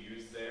cryptography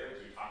used there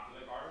to talk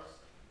to the cars,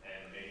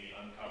 and maybe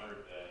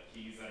uncovered the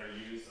keys that are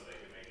used so they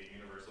could make a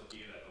universal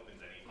key that opens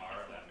any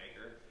car of that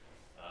maker.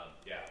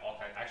 Yeah, all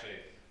kinds.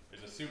 Actually,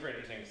 there's a super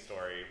interesting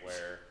story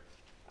where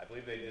I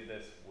believe they did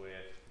this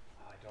with,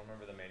 I don't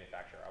remember the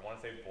manufacturer. I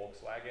want to say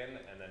Volkswagen,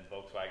 and then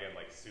Volkswagen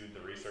like sued the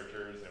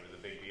researchers, and it was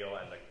a big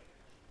deal, and like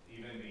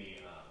even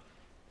the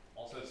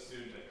also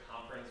sued the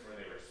conference where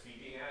they were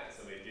speaking at,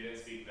 so they didn't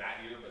speak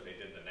that year, but they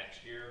did the next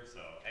year.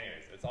 So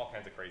anyways, it's all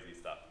kinds of crazy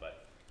stuff,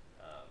 but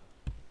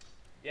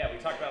yeah, we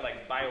talked about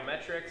like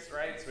biometrics,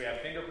 right? So we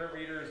have fingerprint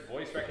readers,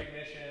 voice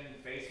recognition,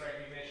 face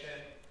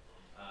recognition.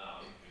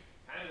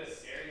 Kind of the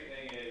scary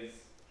thing is,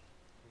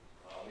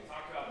 we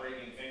talked about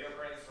breaking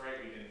fingerprints,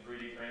 right? We can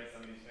 3D print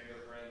some of these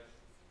fingerprints.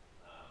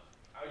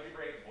 How would you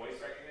break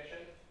voice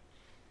recognition?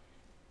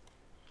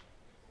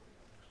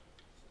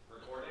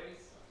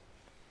 Recordings?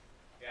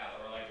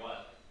 Yeah, or like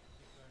what?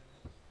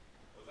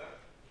 What's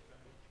that?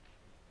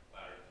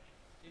 Louder.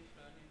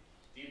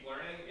 Deep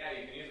learning? Yeah,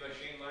 you can use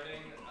machine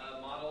learning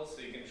models,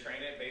 so you can train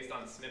it based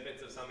on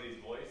snippets of somebody's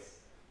voice,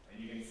 and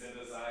you can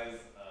synthesize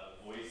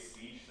voice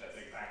speech that's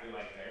exactly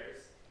like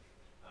theirs.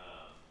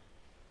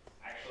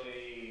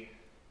 Actually,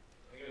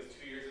 I think it was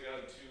 2 years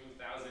ago,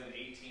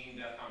 2018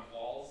 DEF CON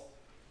Falls.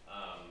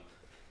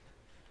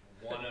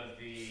 One of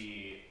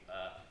the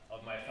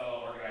of my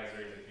fellow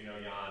organizers, if you know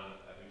Jan,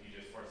 who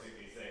teaches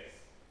 466,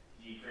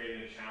 he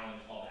created a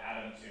challenge called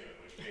Atom Tune,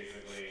 which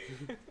basically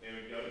they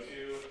would go to,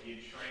 he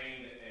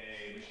trained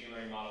a machine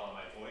learning model on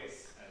my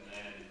voice, and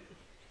then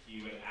he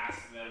would ask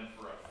them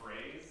for a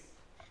phrase,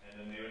 and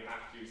then they would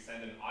have to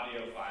send an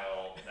audio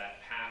file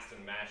that passed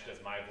and matched as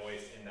my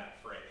voice in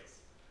that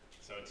phrase.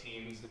 So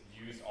teams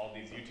used all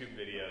these YouTube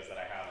videos that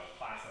I have of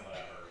class and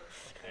whatever,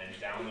 and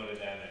downloaded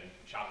them and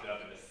chopped it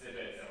up into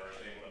snippets, and were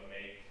able to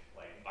make,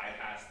 like,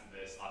 bypass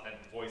this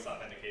voice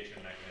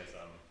authentication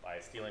mechanism by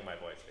stealing my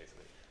voice,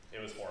 basically. It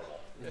was horrible.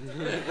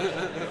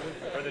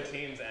 For the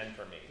teams and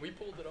for me. We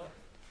pulled it off.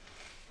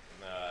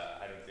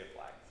 I didn't see a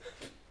flag.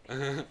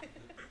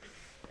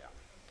 Yeah.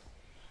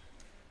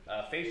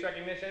 Face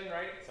recognition,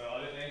 right? So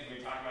other things, we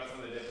talked about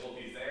some of the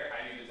difficulties there.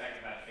 How do you detect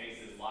if that face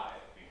is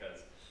live?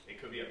 Because it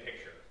could be a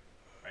picture,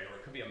 right? Or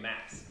it could be a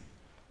mask.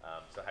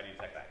 So how do you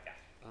detect that?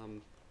 Yeah.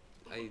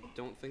 I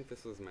don't think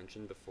this was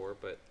mentioned before,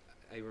 but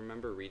I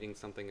remember reading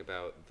something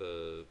about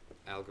the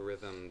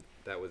algorithm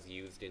that was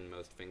used in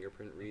most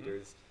fingerprint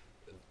readers.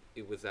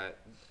 It was that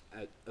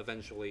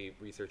eventually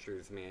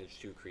researchers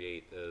managed to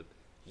create a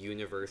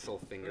universal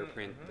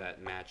fingerprint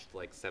that matched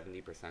like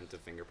 70% of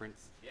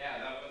fingerprints? Yeah,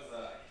 that was,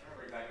 I can't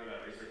remember exactly where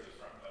that research was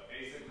from, but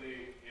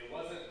basically it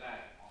wasn't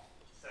that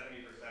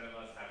 70% of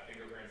us have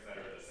fingerprints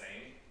that are the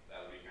same.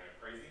 That would be kind of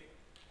crazy,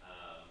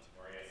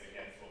 or I guess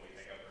against what we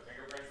think of for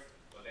fingerprints.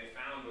 What they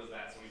found was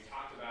that, so we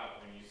talked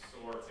about when you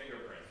store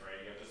fingerprints, right,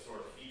 you have to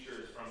store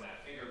features from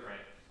that fingerprint.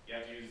 You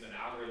have to use an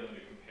algorithm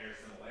to compare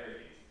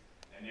similarities.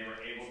 And they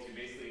were able to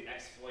basically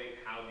exploit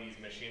how these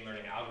machine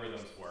learning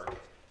algorithms work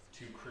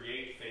to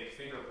create fake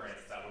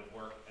fingerprints that would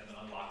work and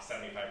unlock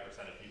 75%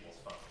 of people's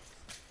phones.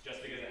 Just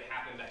because it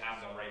happened to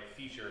have the right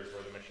features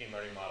where the machine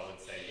learning model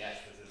would say,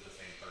 yes, this is the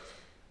same person.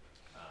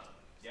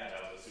 Yeah,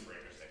 that was a super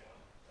interesting one.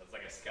 It was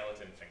like a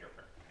skeleton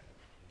fingerprint.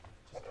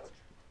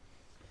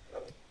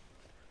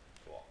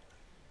 Cool.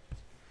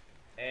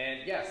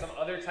 And yeah, some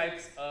other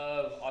types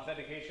of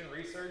authentication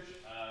research.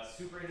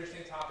 Super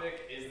interesting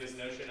topic is this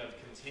notion of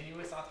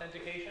continuous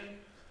authentication,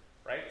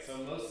 right? So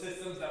most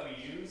systems that we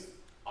use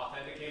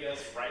authenticate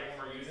us right when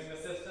we're using the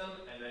system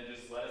and then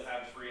just let us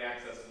have free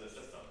access to the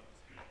system,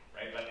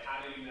 right? But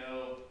how do you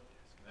know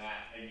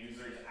that a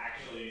user is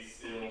actually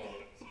still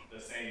the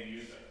same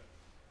user,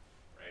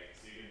 right?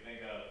 So you can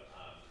think of,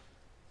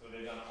 so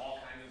they've done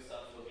all kinds of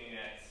stuff looking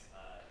at,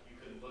 you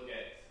could look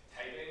at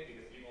typing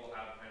because people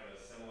have kind of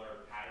a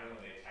similar pattern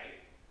when they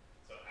type.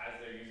 So as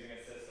they're using a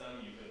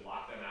system, you could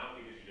lock them out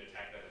because you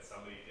detect that it's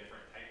somebody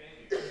different typing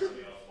because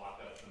somebody else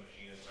walked up to the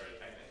machine and started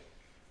typing.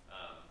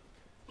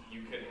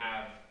 You could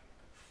have,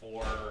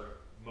 for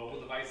mobile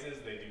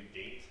devices, they do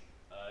gait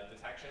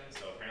detection.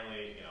 So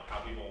apparently, you know, how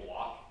people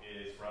walk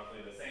is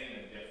roughly the same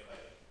and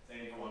different.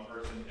 Same for one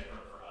person,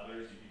 different for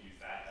others. You could use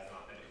that as an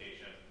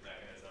authentication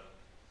mechanism.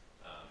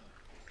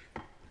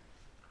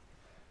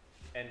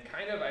 And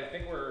kind of, I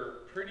think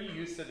we're pretty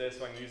used to this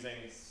when using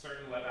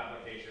certain web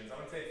applications. I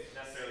wouldn't say it's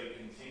necessarily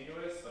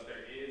continuous, but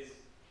there is.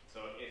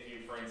 So if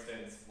you, for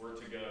instance, were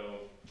to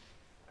go,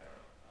 I don't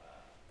know,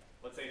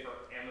 let's say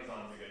for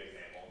Amazon's a good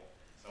example.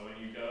 So when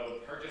you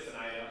go purchase an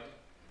item,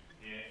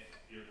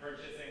 if you're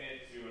purchasing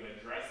it to an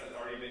address that's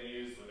already been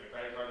used with a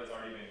credit card that's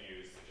already been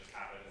used, it just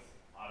happens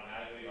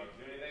automatically, you don't have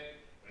to do anything.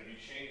 But if you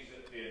change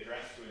the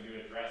address to a new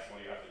address, what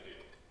do you have to do?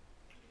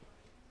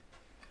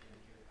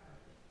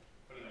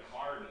 Put in the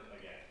card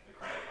again, the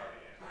credit card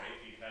again, right?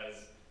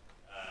 Because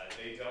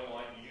they don't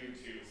want you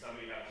to,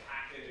 somebody got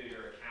hacked into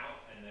your account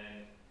and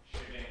then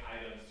shipping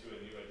items to a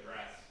new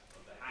address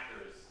of the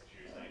hacker's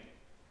choosing,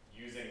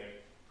 using a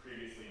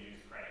previously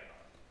used credit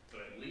card. So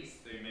at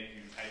least they make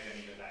you type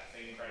in either that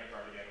same credit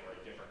card again or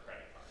a different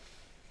credit card.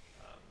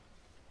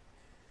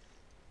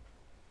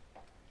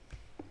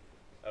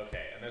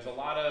 Okay, and there's a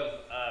lot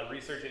of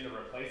research into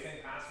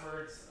replacing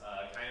passwords,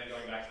 kind of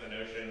going back to the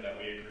notion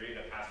that we agree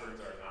that passwords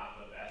are not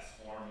the best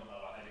form of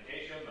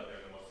authentication, but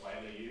they're the most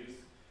widely used.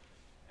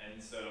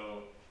 And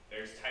so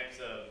there's types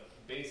of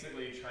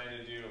basically trying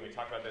to do, and we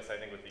talked about this I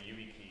think with the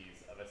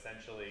YubiKeys, of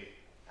essentially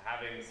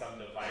having some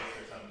device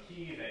or some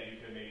key that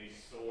you could maybe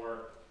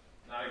store,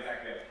 not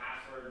exactly a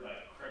password,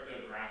 but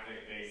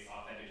cryptographic based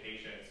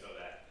authentication so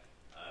that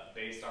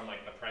based on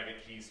like the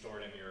private key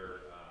stored in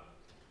your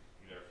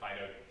either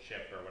FIDO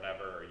chip or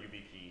whatever, or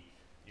YubiKey,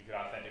 you could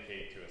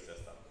authenticate to a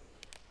system.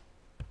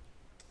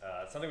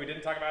 Something we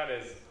didn't talk about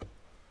is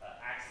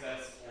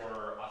access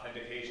or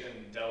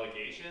authentication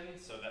delegation.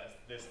 So that's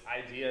this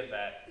idea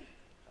that,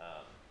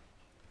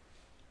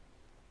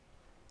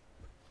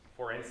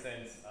 for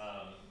instance,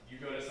 you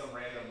go to some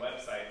random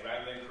website,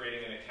 rather than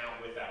creating an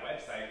account with that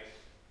website,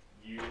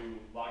 you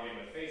log in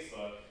with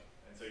Facebook,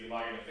 and so you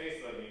log into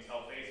Facebook and you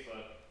tell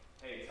Facebook,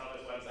 hey, tell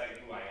this website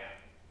who I am.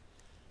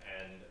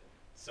 And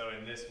so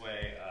in this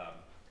way,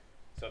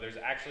 so there's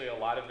actually a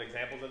lot of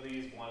examples of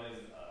these. One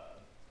is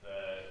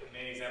the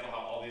main example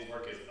how all these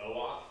work is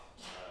OAuth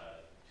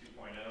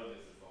 2.0.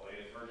 This is the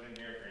latest version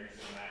here. If you're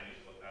interested in that, you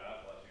should look that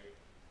up. I'll let you.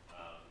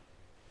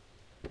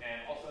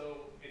 And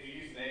also, if you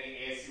use many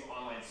ASU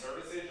online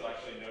services, you'll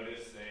actually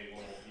notice they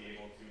will be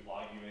able to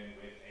log you in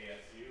with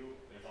ASU.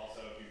 There's also,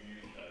 if you've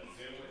used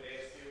Zoom with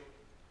ASU,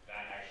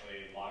 that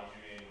actually logs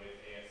you in with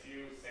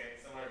ASU. Same,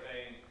 similar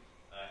thing.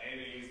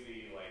 Anybody use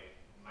the like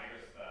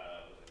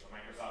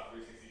Microsoft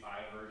 365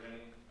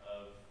 version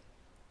of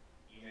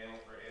email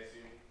for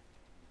ASU?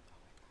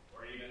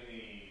 Or even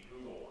the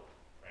Google one,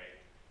 right?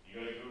 You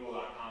go to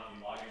google.com,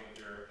 you log in with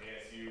your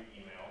ASU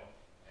email,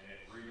 and it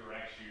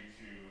redirects you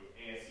to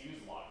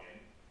ASU's login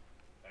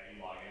that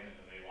you log in, and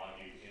then they log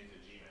you into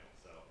Gmail.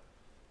 So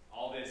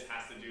all this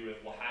has to do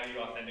with, well, how do you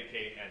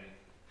authenticate, and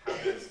how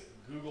does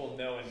Google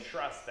know and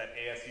trust that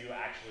ASU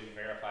actually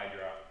verified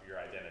your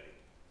identity?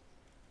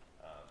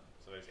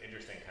 So there's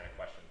interesting kind of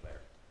questions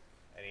there.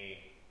 Any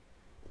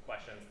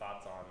questions,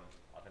 thoughts on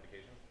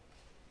authentication?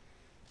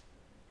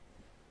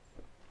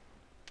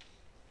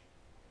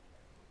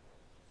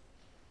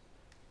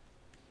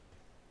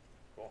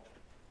 Cool.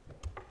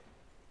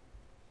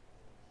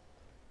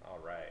 All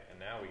right, and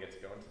now we get to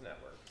go into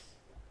networks.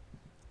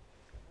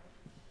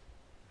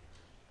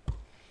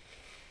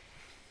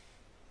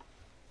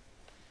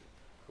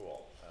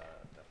 Cool.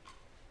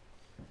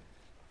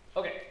 No.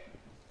 Okay,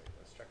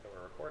 let's check that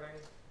we're recording.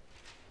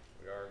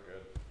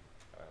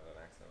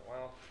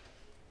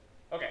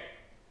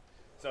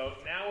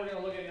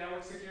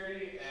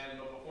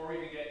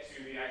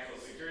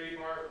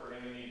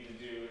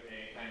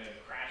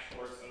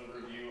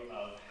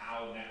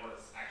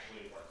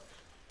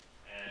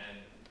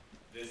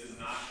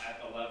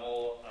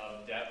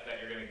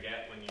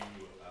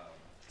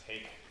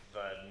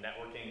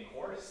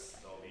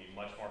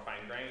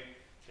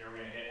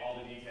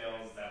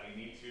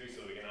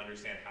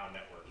 understand how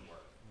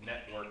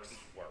networks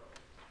work.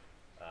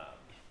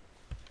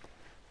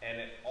 And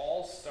it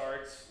all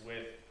starts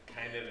with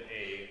kind of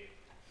a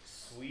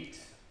suite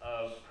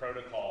of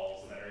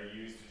protocols that are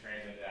used to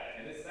transmit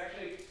data. And this is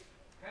actually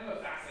kind of a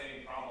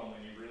fascinating problem when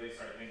you really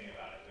start thinking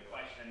about it. The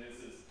question, and this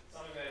is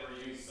something that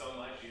we're used so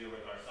much either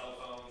with our cell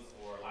phones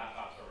or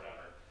laptops or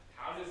whatever.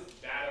 How does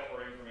data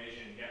or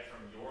information get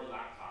from your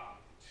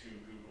laptop to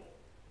Google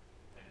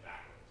and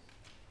backwards?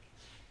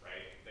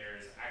 Right?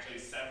 There's actually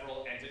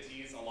several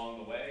entities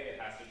along the way. It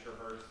has to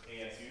traverse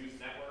ASU's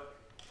network,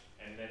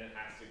 and then it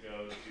has to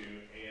go to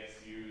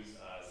ASU's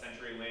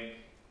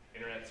CenturyLink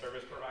internet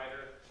service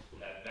provider.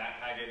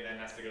 That packet then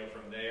has to go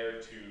from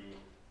there to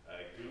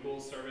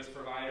Google's service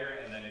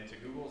provider, and then into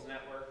Google's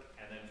network,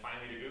 and then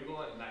finally to Google,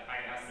 and that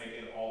packet has to make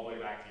it all the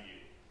way back to you.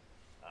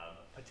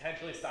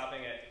 Potentially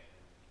stopping at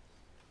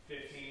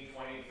 15,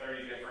 20,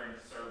 30 different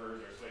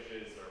servers or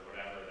switches or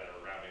whatever that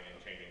are routing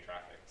and changing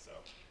traffic. So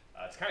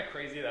it's kind of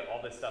crazy that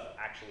all this stuff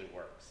actually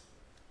works.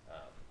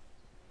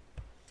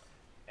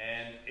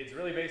 And it's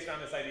really based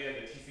on this idea of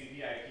the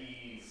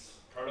TCP/IP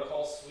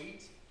protocol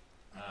suite.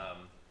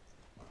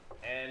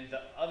 And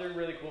the other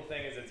really cool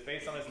thing is it's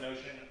based on this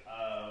notion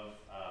of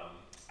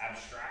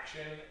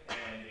abstraction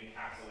and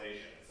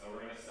encapsulation. So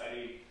we're going to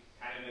study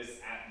kind of this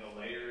at the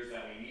layers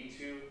that we need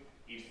to.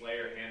 Each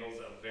layer handles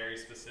a very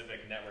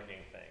specific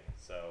networking thing.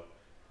 So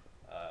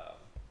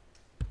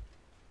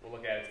we'll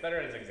look at it. It's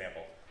better as an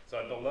example. So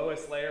at the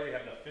lowest layer, we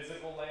have the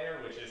physical layer,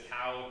 which is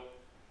how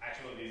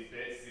actually these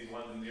bits, these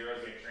ones and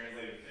zeros, get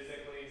translated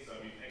physically. So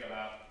if you think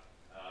about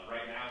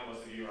right now,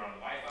 most of you are on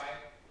Wi-Fi,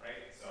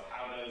 right? So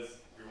how does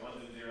your ones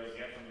and zeros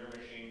get from your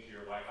machine to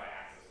your Wi-Fi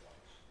access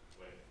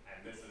point? And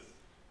this is,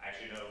 I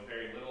actually know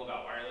very little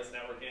about wireless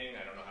networking.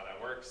 I don't know how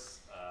that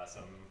works.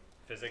 Some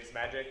physics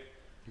magic.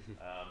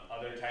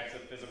 Other types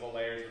of physical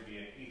layers would be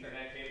an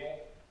Ethernet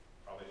cable,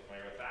 probably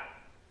familiar with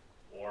that,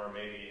 or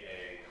maybe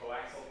a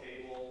coaxial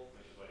cable,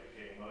 which is what your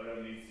cable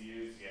modem needs to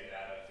use to get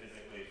data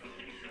physically from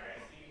your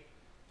ISP,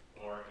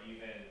 or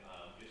even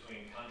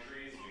between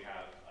countries, we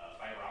have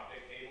fiber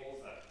optic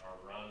cables that are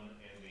run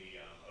in the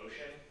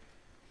ocean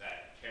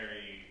that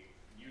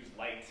use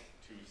light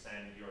to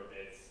send your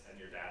bits and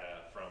your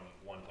data from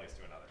one place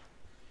to another.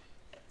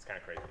 It's kind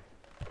of crazy.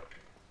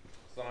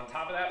 So on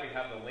top of that, we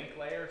have the link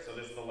layer. So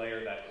this is the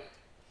layer that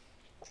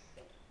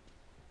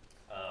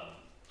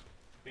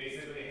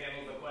basically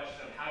handles the question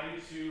of how do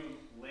two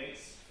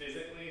links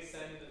physically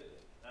send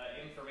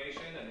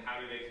information and how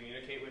do they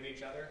communicate with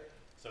each other.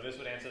 So this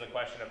would answer the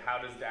question of how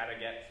does data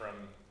get from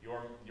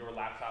your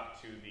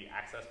laptop to the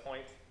access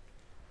point.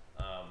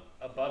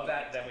 Above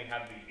that, then we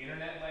have the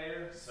internet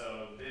layer.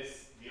 So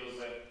this deals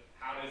with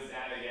how does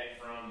data get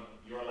from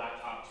your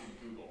laptop to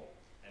Google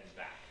and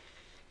back.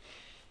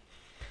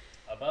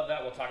 Above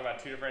that, we'll talk about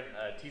two different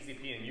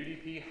TCP and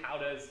UDP. How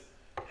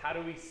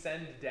do we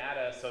send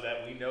data so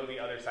that we know the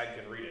other side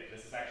can read it?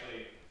 This is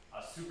actually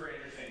a super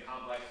interesting,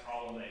 complex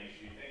problem that you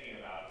should be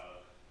thinking about.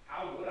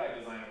 How would I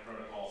design a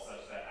protocol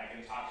such that I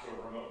can talk to a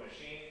remote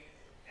machine?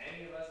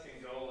 Any of us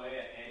can go away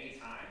at any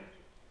time,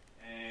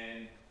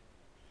 and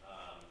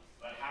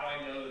but how do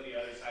I know that the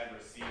other side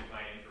received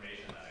my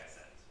information that I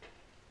sent?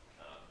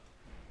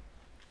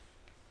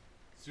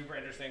 Super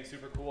interesting,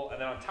 super cool. And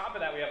then on top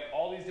of that, we have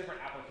all these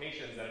different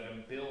applications that have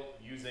been built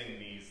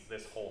using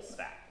this whole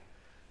stack.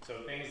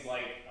 So things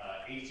like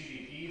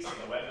HTTP, so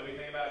the web that we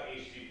think about,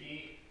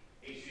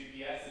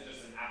 HTTPS is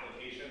just an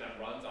application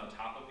that runs on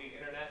top of the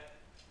internet.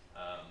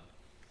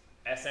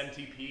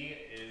 SMTP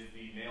is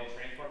the mail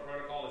transport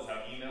protocol. This is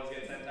how emails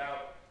get sent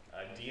out.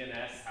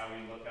 DNS, how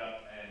we look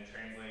up and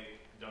translate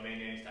domain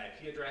names to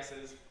IP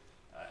addresses.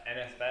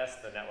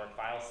 NFS, the network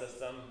file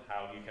system,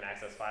 how you can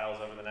access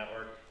files over the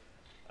network.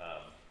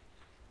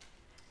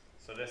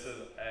 So this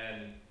is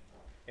an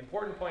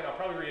important point I'll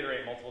probably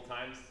reiterate multiple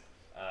times.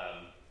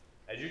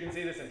 As you can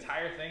see, this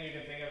entire thing you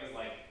can think of as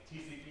like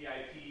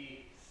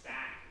TCP/IP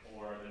stack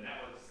or the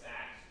network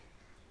stack,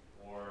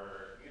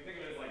 or you can think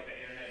of it as like the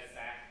internet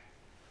stack.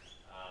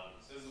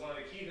 So this is one of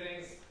the key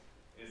things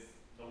is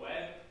the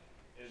web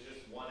is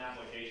just one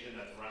application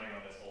that's running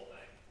on this whole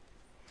thing,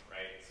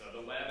 right? So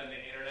the web and the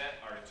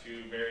internet are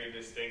two very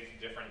distinct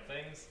different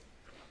things.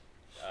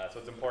 So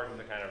it's important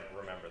to kind of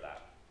remember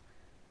that.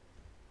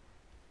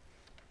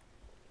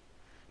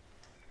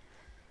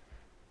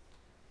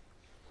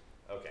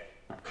 Okay,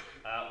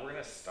 we're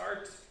going to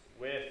start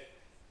with,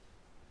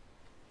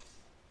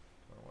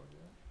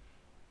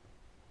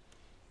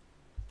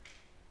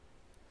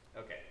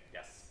 okay,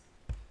 yes.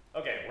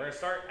 Okay, we're going to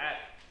start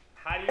at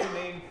how do you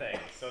name things?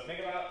 So think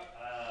about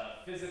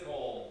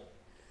physical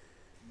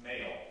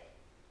mail.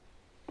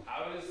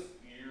 How does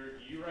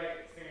you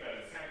write, think about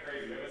it, it's kind of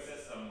crazy. We have a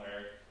system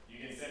where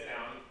you can sit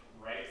down,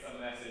 write some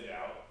message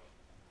out,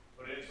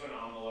 put it into an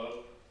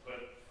envelope,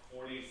 put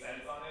 40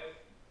 cents on it,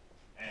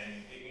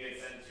 and it can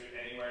get sent to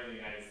anywhere in the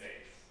United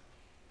States.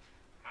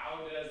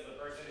 How does the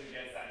person who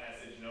gets that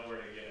message know where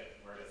to get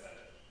it, where to send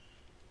it?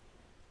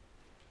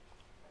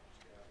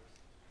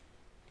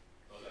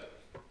 What was it?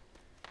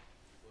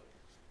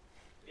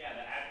 Yeah,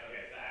 the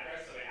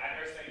address. So the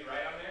address that you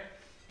write on there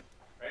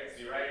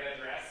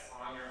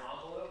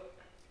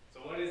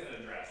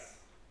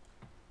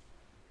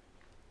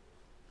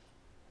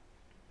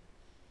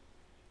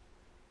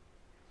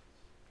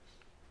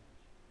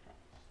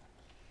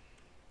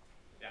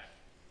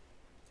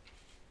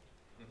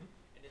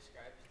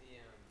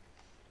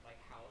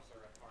or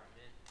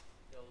apartment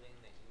building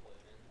that you live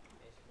in,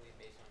 basically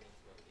based on each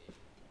location.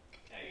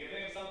 Yeah, you can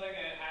think of something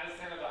and it has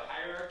kind of a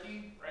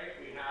hierarchy, right?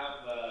 We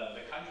have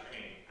the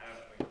country, I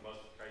don't think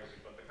most probably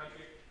people the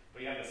country,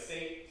 but you have the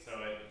state, so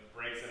it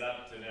breaks it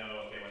up to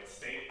know, okay, what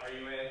state are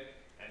you in?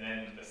 And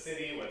then the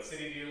city, what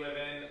city do you live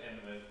in? And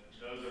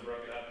those are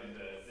broken up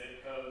into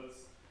zip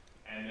codes.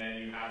 And then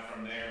you have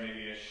from there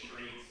maybe a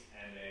street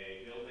and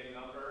a building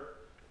number.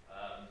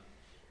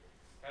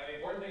 Kind of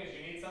the important thing is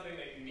you need something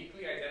that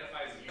uniquely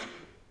identifies you,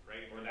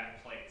 right, or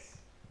that place,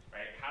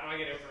 right? How do I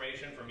get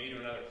information from me to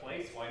another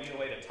place? Well, I need a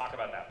way to talk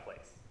about that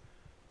place.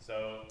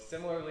 So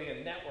similarly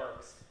in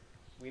networks,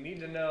 we need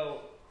to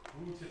know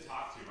who to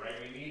talk to, right?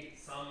 We need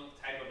some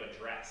type of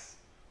address.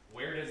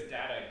 Where does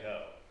data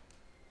go,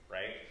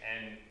 right?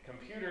 And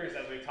computers,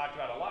 as we've talked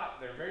about a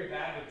lot, they're very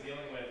bad with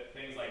dealing with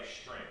things like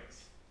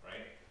strings,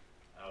 right?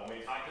 When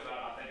we talked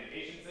about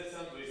authentication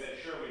systems, we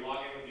said, sure, we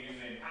log in with the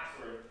username and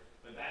password,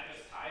 but that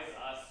just ties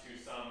us to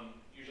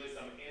usually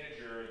some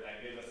integer that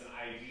gives us an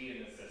ID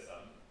in the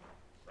system,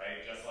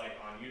 right? Just like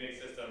on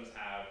Unix systems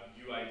have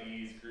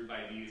UIDs, group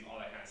IDs, all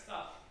that kind of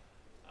stuff.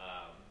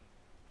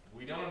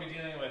 We don't want to be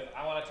dealing with,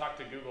 I want to talk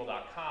to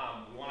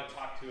google.com, we want to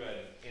talk to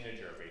an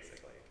integer,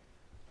 basically.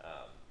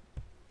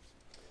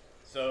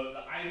 So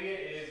the idea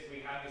is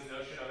we have this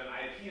notion of an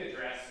IP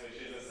address, which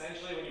is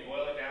essentially, when you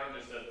boil it down,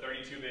 just a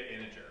 32-bit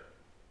integer.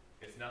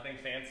 It's nothing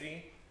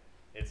fancy.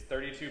 It's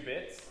 32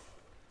 bits.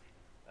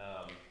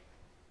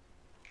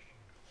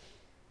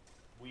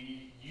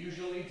 We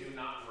usually do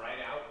not write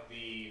out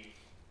the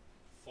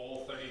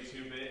full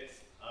 32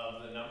 bits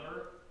of the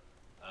number.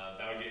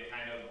 That would get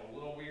kind of a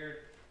little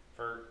weird.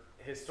 For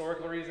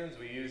historical reasons,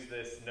 we use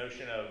this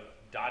notion of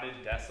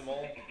dotted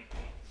decimal,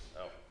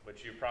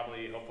 which you've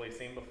probably hopefully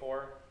seen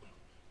before.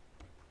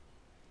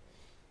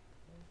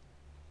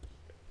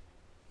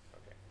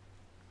 Okay.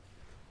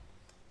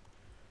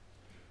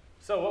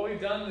 So what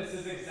we've done, this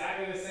is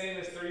exactly the same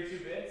as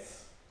 32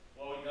 bits.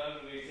 What we've done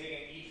is we've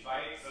taken each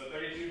byte, so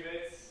 32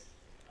 bits,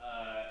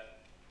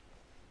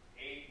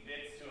 8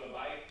 bits to a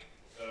byte,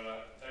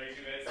 so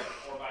 32 bits,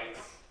 4 bytes.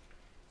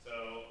 So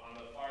on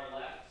the far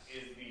left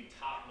is the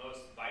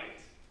topmost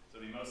byte, so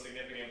the most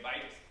significant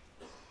byte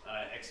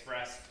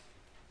expressed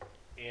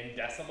in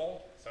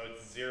decimal, so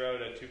it's 0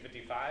 to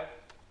 255,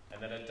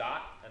 and then a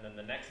dot, and then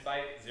the next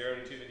byte, 0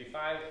 to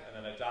 255, and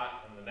then a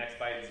dot, and the next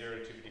byte, 0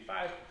 to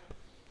 255,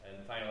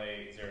 and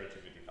finally 0 to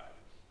 255.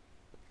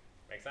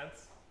 Make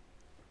sense?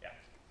 Yeah.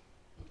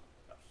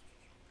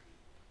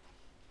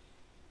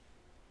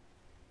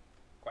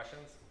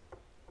 Questions?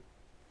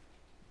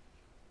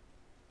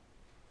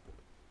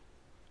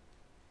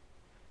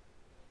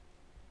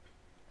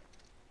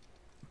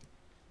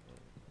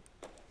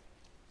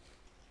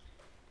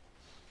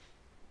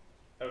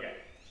 Okay,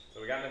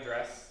 so we got an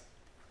address.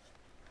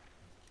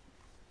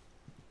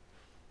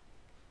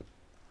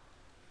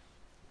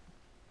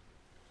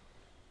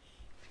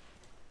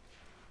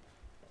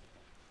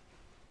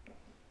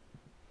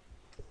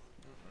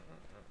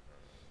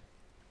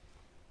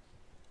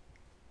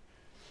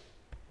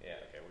 Yeah,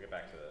 okay, we'll get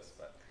back to this,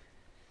 but.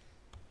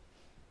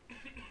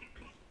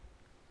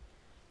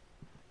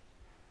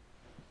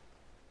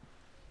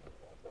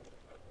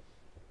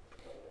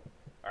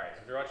 Alright,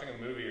 so if you're watching a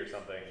movie or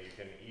something, you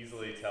can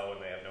easily tell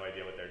when they have no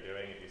idea what they're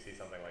doing if you see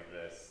something like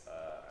this,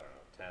 I don't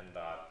know,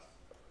 10.300.20.1.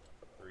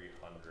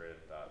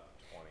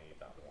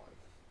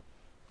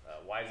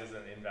 Why is this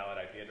an invalid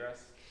IP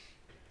address?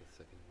 The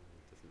second one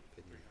doesn't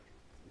fit in.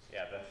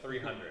 Yeah, the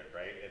 300,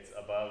 right? It's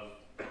above,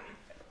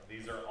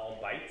 these are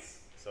all bytes,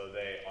 so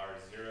they are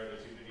 0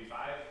 to 255,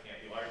 can't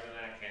be larger than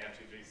that, can't have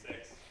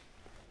 256,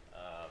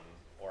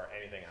 or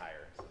anything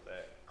higher. So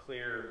the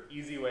clear,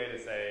 easy way to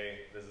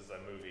say this is a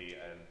movie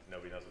and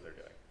nobody knows what they're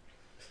doing.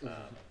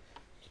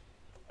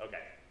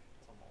 Okay.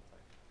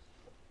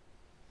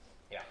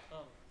 Yeah.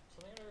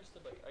 Something I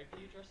understood, like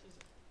IP addresses,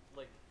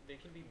 like they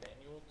can be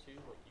manual too,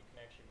 like you can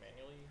actually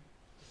manually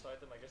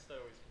decide them. I guess that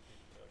always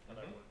confused me, like how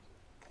that works.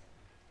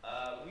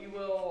 We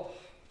will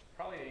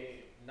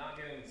probably not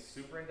get in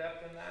super in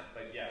depth in that,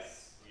 but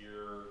yes,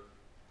 you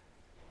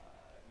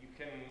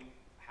can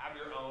have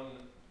your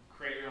own,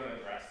 create your own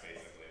address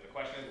basically. The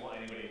question is, will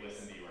anybody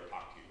listen to you or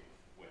talk to you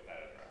with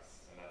that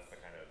address? And that's the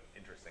kind of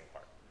interesting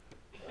part.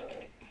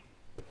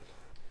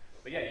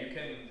 But yeah, you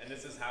can, and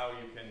this is how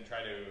you can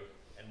try to,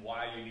 and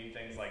why you need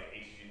things like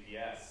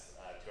HTTPS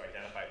to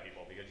identify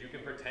people, because you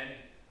can pretend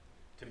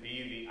to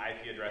be the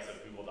IP address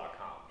of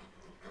google.com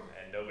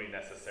and nobody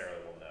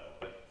necessarily will know,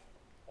 but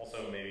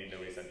also maybe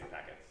nobody sends you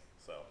packets.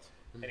 So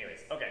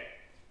anyways, okay.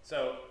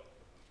 So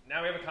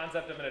now we have a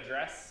concept of an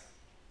address,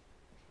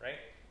 right?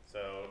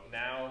 So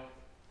now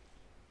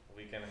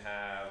we can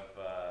have,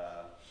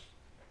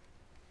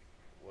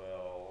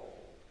 we'll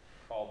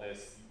call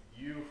this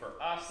U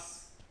for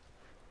us,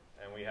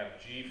 and we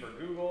have G for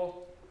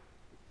Google.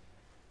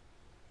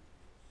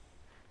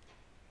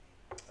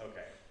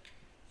 Okay.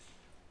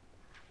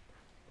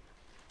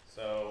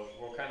 So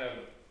we'll kind of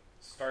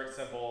start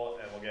simple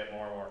and we'll get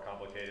more and more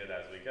complicated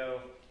as we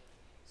go.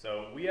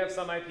 So we have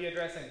some IP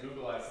address and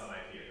Google has some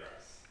IP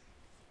address.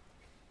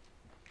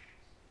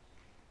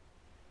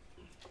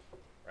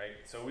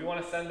 so we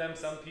want to send them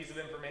some piece of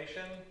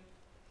information.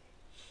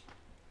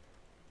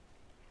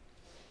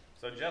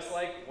 So just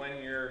like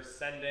when you're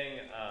sending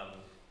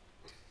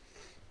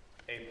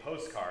a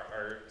postcard,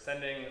 or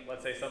sending,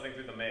 let's say, something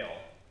through the mail,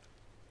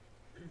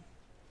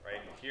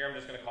 right? Here I'm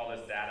just going to call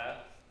this data.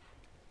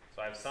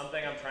 So I have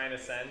something I'm trying to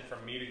send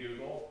from me to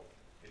Google.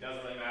 It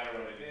doesn't really matter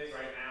what it is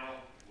right now.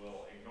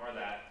 We'll ignore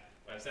that.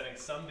 But I'm sending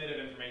some bit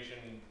of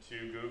information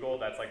to Google.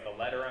 That's like the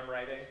letter I'm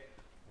writing.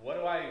 What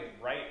do I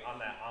write on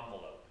that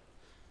envelope?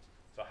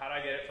 So how do I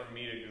get it from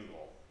me to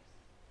Google?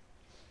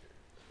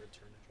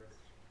 Return address.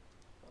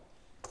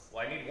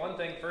 Well, I need one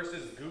thing. First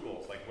is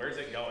Google's. Like, where's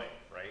it going,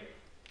 right?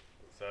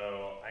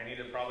 So I need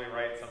to probably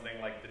write something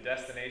like the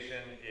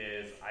destination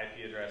is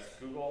IP address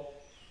Google.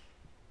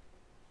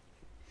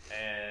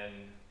 And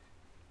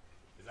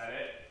is that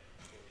it?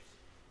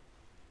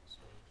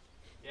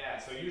 Yeah,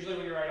 so usually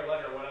when you write a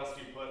letter, what else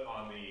do you put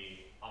on the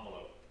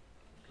envelope?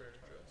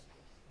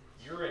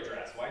 Your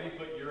address. Why do you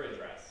put your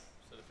address?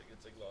 So if it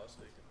gets like lost,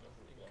 they can know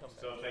who it belongs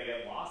to. So if they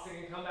get lost, they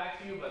can come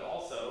back to you, but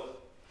also,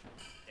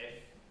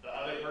 if the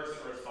other person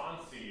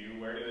responds to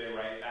you, where do they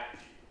write back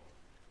to you?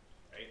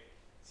 Right?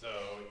 So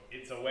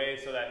it's a way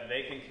so that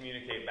they can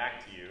communicate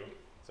back to you.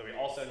 So we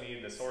also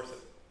need the source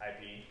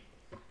IP.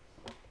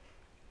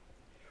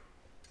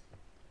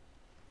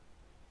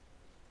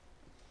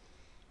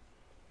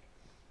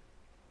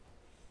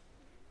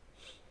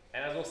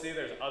 And as we'll see,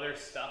 there's other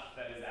stuff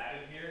that is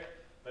added here.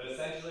 But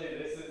essentially,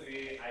 this is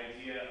the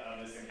idea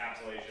of this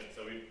encapsulation.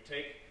 So we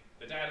take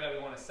the data that we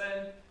want to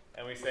send,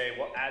 and we say,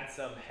 we'll add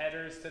some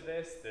headers to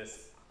this.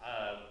 This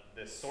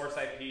source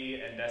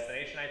IP and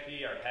destination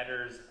IP are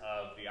headers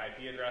of the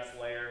IP address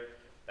layer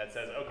that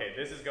says, okay,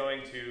 this is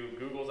going to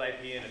Google's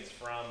IP, and it's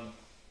from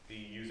the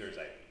user's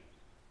IP.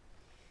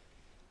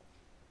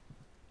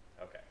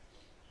 Okay,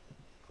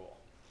 cool.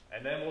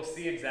 And then we'll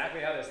see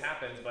exactly how this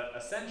happens, but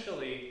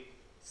essentially,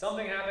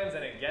 something happens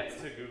and it gets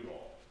to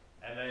Google.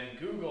 And then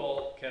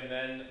Google can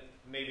then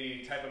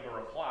maybe type up a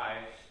reply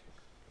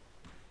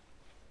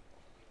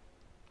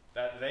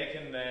that they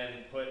can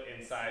then put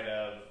inside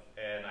of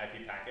an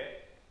IP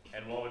packet.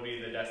 And what would be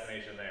the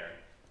destination there?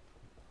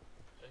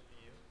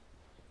 IPU.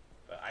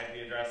 The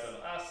IP address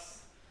of us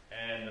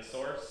and the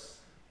source?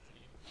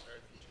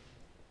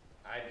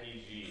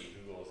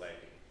 IPG, Google's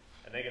IP.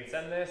 And they can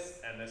send this,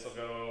 and this will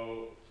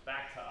go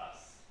back to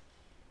us.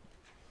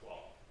 Cool.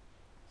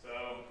 So,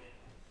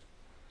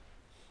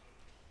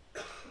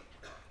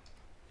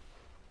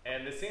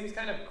 and this seems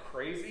kind of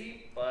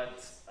crazy,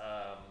 but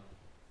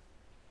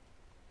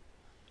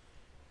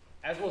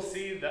as we'll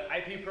see, the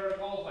IP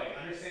protocol, like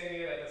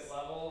understanding it at this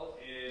level,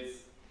 is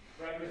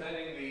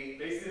representing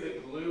basically the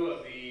glue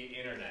of the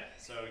internet.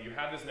 So you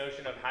have this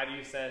notion of how do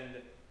you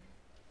send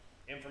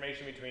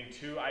information between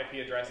two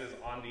IP addresses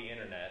on the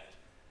internet.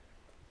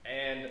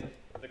 And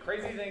the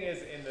crazy thing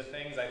is in the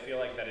things I feel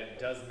like that it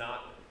does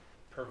not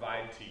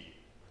provide to you.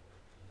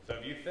 So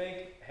if you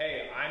think,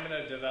 hey, I'm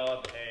going to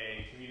develop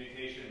a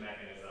communication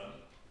mechanism,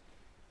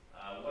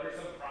 what are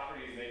some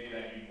properties maybe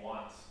that you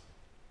want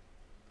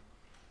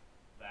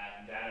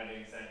that data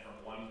being sent from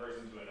one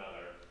person to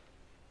another?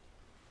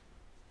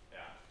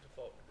 Yeah.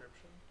 Default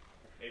encryption.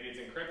 Maybe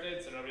it's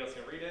encrypted so nobody else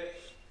can read it.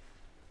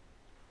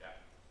 Yeah.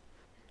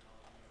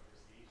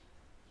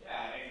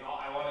 Yeah,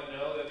 I want to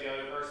know that the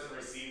other person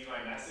received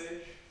my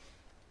message.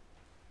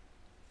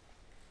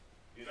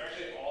 These are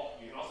actually all,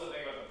 you can also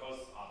think about the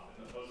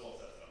postal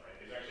system, right?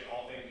 These are actually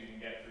all things you can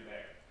get through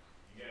there.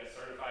 You get a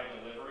certified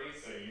delivery,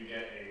 so you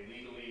get a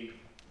legally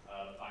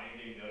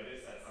binding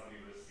notice that somebody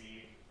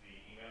received the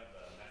email,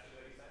 the message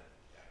that you sent.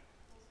 Yeah.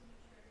 Also make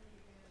sure that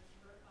you're going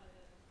to verify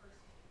that the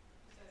person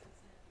who says it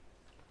sent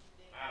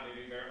you.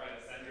 Maybe verify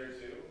the sender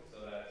too,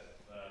 so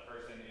that the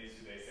person is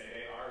who they say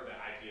they are, the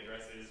IP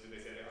address is who they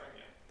say they are.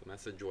 Yeah. The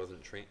message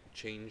wasn't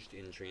changed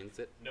in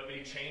transit.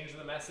 Nobody changed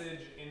the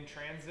message in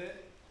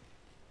transit.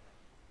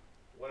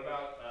 What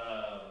about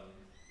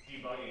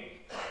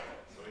debugging?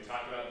 So we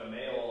talked about the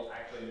mail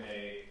actually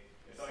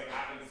if something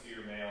happens to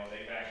your mail,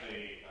 they can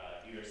actually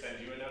either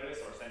send you a notice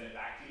or send it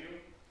back to you.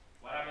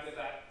 What happens if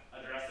that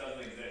address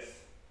doesn't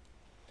exist?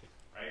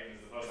 Right?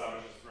 Does the post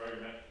office just throw your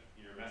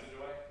message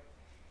away?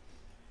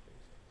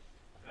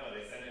 No,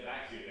 they send it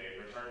back to you. They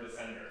return the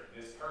sender.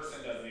 This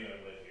person doesn't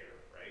even live here,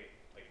 right?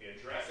 Like the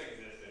address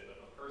existed, but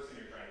the person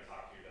you're trying to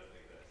talk to doesn't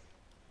exist.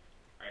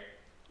 Right?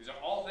 These are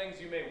all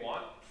things you may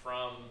want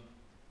from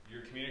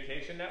your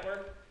communication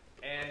network,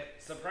 and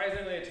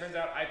surprisingly, it turns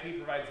out IP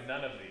provides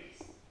none of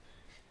these.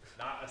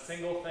 Not a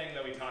single thing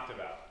that we talked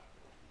about.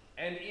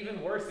 And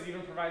even worse, it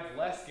even provides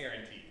less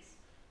guarantees.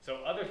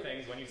 So other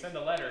things, when you send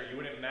a letter, you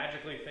wouldn't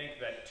magically think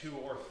that 2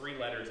 or 3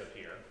 letters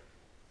appear,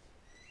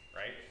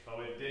 right? But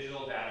with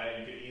digital data,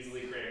 you could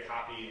easily create a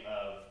copy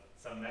of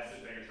some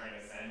message that you're trying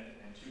to send,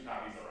 and 2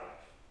 copies arrive.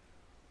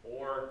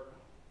 Or,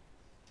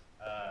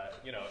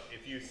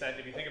 if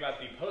you think about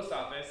the post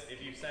office,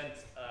 if you sent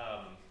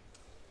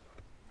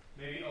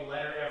maybe a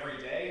letter every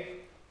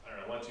day, I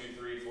don't know, 1, 2,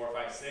 3, 4,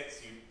 5,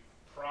 6, you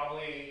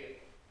probably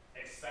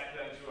expect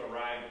them to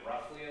arrive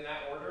roughly in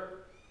that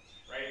order,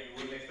 right? You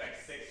wouldn't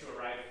expect 6 to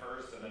arrive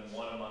first and then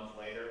 1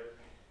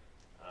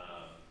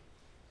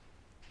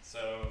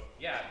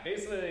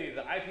 basically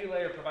the IP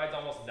layer provides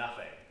almost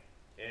nothing.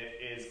 It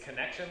is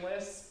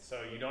connectionless,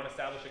 so you don't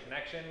establish a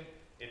connection.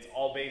 It's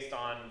all based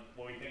on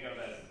what we think of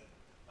as,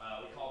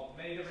 we call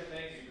many different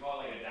things. You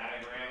call it like a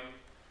datagram,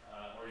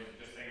 or you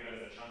just think of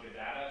it as a chunk of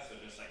data, so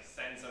just like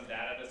send some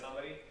data to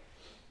somebody.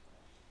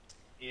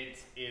 It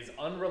is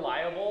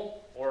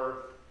unreliable,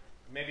 or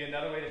maybe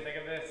another way to think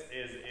of this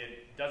is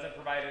it doesn't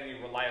provide any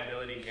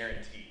reliability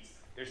guarantees.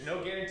 There's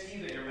no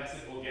guarantee that your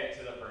message will get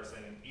to the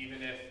person,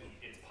 even if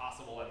it's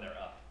possible and they're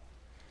up.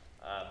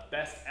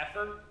 Best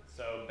effort,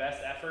 so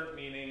best effort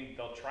meaning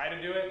they'll try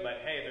to do it,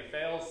 but hey, if it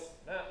fails,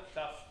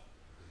 tough.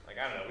 Like,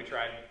 I don't know, we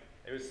tried.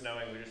 It was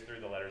snowing, we just threw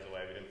the letters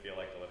away. We didn't feel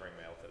like delivering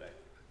mail today.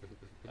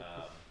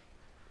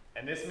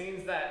 And this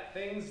means that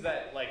things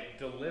that like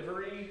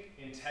delivery,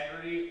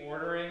 integrity,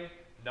 ordering,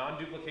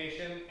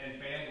 non-duplication, and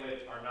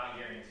bandwidth are not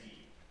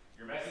guaranteed.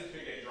 Your message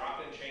could get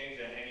dropped and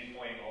changed at any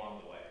point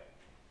along the way.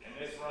 And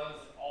this runs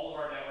all of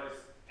our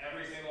networks.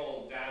 Every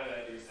single data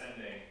that you're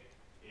sending,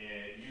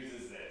 it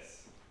uses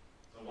this.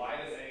 So why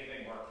does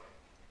anything work?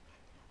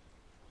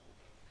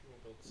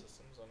 People build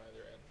systems on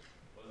either end.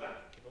 What was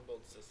that? People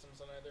build systems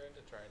on either end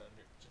to try and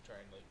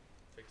like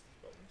fix these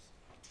buttons.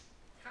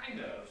 Kind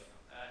of.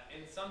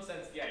 In some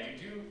sense, yeah, you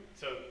do.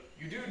 So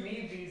you do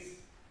need these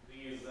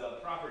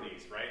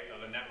properties, right,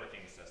 of a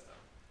networking system.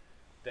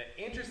 The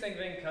interesting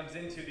thing comes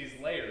into these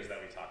layers that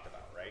we talked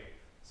about, right?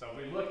 So if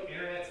we look,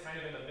 internet's kind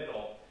of in the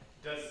middle.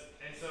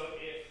 And so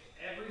if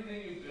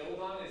everything you build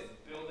on is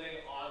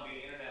building on the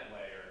internet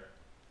layer,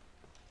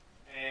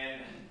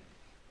 and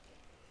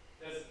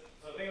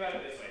so think about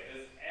it this way: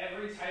 does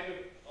every type of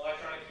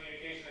electronic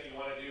communication that you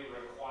want to do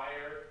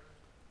require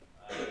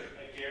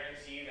a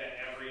guarantee that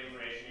every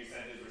information you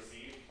send is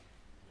received?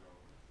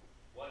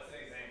 What's an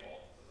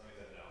example? So somebody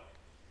said no.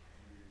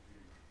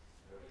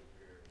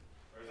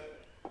 Where is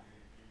it?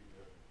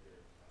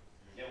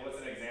 Yeah, what's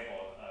an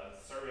example? A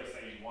service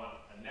that you want,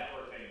 a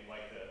network that you'd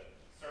like to,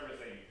 service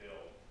that you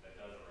build that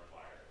doesn't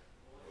require it.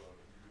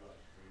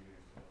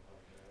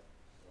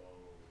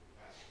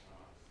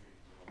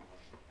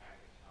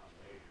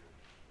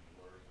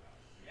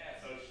 Yeah,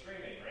 so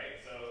streaming, right?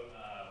 So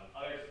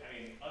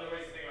other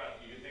ways to think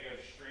about it, you can think of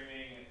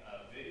streaming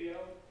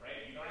video,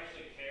 right? You don't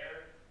actually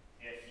care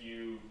if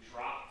you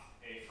dropped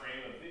a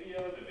frame of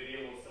video, the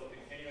video will still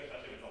continue,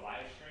 especially if it's a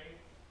live stream,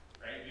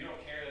 right? You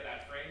don't care that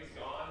that frame's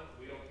gone.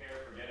 We don't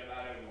care, forget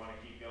about it, we want to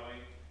keep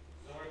going.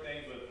 Similar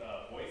things with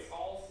voice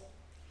calls,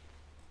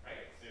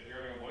 right? So if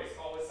you're having a voice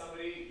call with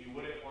somebody, you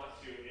wouldn't want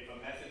to, if a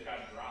message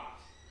got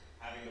dropped,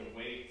 having to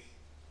wait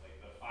like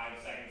the 5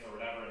 seconds or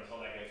whatever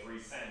until that gets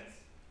resent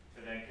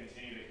to then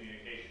continue the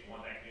communication. You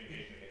want that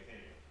communication to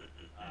continue.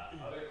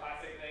 Other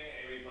classic thing,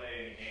 anybody play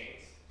any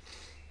games?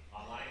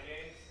 Online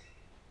games?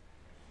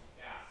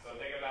 Yeah, so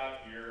think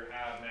about you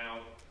have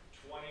now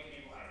 20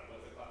 people, I don't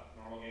know, what's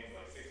the normal game,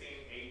 like 16,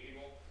 8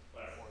 people?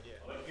 Whatever.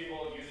 Yeah. 11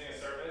 people using a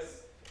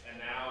service,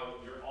 and now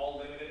you're all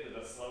limited to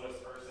the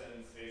slowest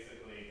person's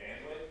basically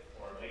bandwidth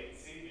or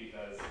latency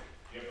because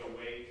you have to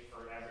wait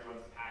for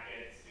everyone's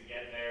packets to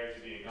get there to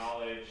be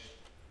acknowledged,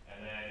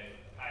 and then if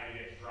the packet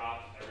gets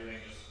dropped,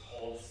 everything just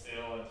holds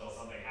still until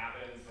something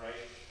happens, right?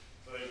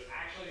 So there's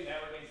actually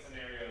networking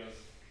scenarios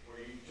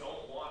where you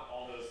don't want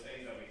all those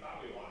things that we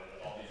thought we wanted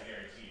of all these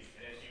guarantees.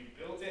 And if you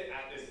built it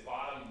at this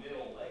bottom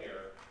middle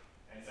layer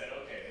and said,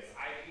 okay, this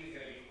IP is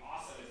going to be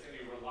awesome, it's going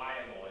to be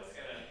reliable, it's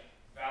going to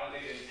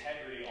validate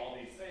integrity, all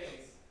these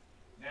things,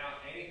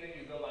 now anything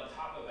you build on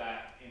top of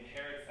that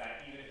inherits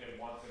that even if it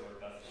wants it or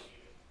doesn't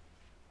need it.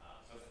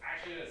 So it's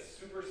actually a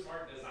super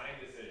smart design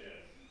decision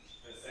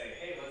to say,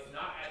 hey, let's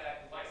not add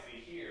that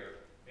complexity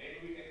here. Maybe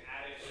we can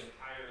add it to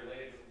higher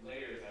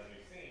layers as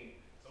we've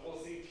seen. So we'll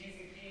see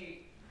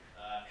TCP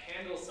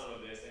handles some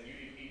of this and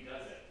UDP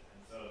doesn't.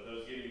 And so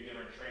those give you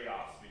different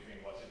trade-offs between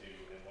what to do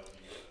and what to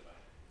use with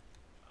that.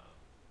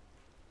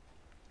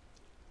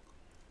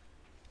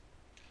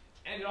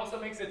 And it also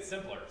makes it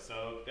simpler.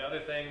 So the other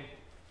thing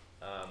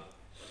I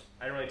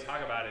didn't really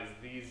talk about is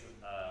these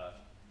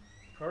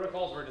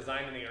protocols were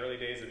designed in the early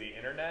days of the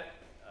internet.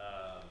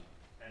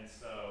 And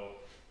so,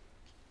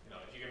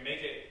 if you can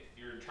make it,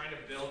 you're trying to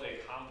build a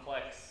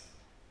complex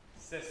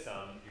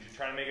system, you should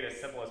try to make it as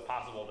simple as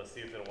possible to see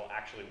if it will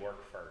actually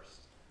work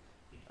first.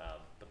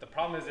 But the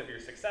problem is if you're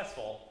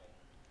successful,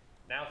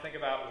 now think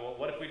about, well,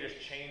 what if we just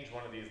change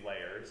one of these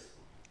layers?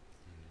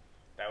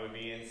 That would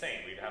be insane.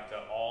 We'd have to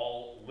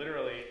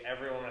literally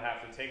everyone would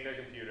have to take their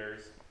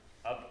computers,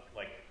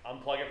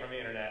 unplug it from the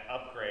internet,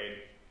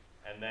 upgrade,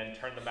 and then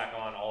turn them back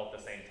on all at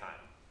the same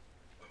time.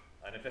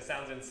 And if this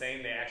sounds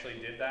insane, they actually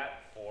did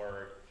that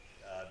for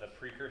the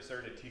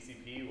precursor to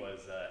TCP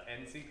was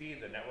NCP,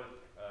 the Network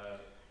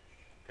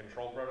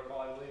Control Protocol,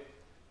 I believe.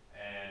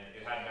 And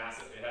it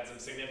had some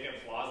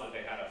significant flaws that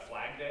they had a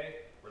flag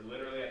day, where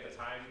literally at the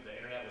time the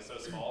internet was so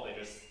small, they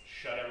just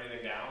shut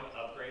everything down,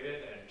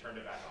 upgraded, and turned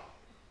it back on.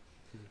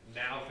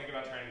 Now think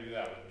about trying to do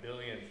that with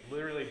billions,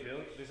 literally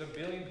billions. There's a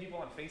billion people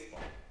on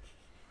Facebook.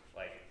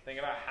 Think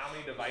about how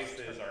many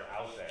devices are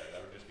out there.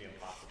 That would just be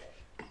impossible.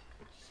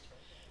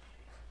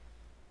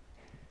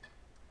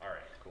 All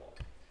right, cool.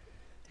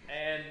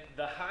 And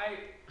the high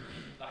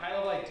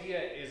level idea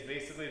is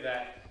basically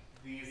that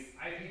these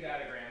IP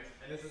datagrams,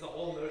 and this is the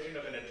whole notion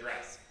of an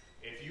address.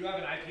 If you have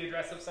an IP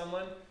address of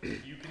someone,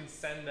 you can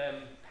send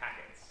them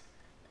packets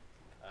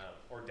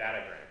or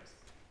datagrams.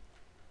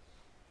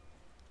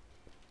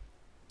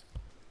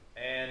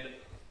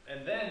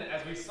 And then,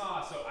 as we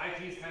saw, so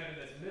IP is kind of in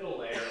this middle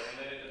layer, and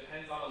then it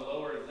depends on a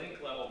lower link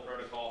level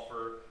protocol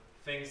for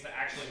things to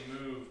actually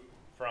move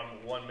from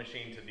one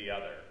machine to the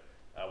other.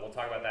 We'll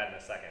talk about that in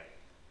a second.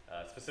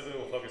 Specifically,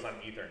 we'll focus on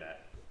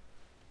Ethernet.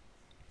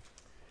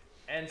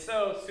 And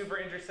so, super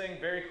interesting,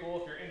 very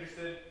cool if you're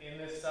interested in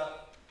this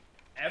stuff.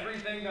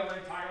 Everything that we're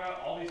going to talk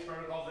about, all these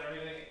protocols and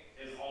everything,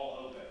 is all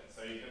open.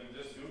 So you can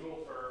just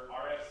Google for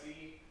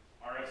RFC.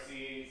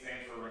 RFC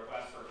stands for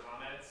Request for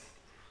Comments.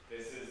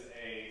 This is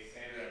a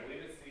standard, I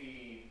believe it's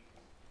the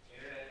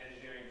Internet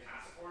Engineering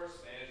Task Force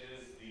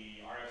manages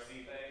the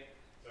RFC thing.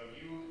 So if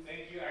you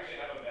think you actually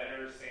have a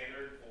better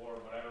standard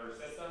for whatever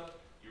system,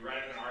 you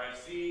write an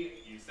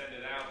RFC, you send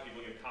it out,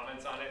 people give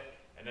comments on it,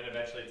 and then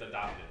eventually it's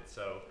adopted.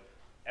 So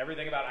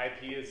everything about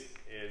IP is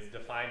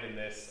defined in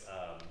this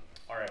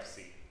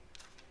RFC.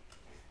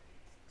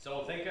 So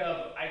we'll think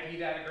of IP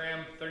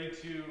datagram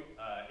 32,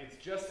 it's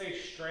just a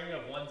string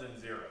of ones and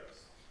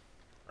zeros,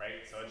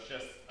 right? So it's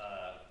just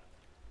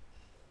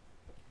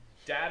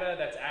data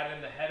that's added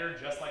in the header,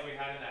 just like we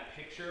had in that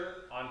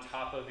picture, on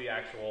top of the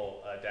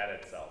actual data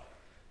itself.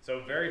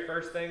 So very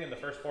first thing in the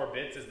first 4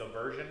 bits is the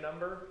version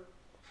number.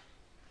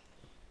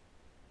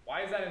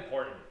 Why is that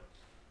important?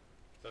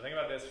 So think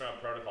about this from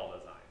a protocol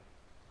design.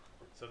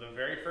 So the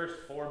very first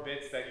 4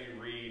 bits that you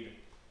read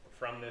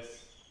from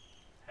this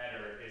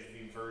header is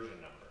the version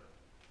number.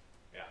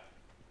 Yeah.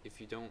 If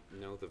you don't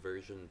know the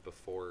version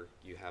before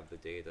you have the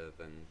data,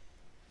 then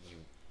you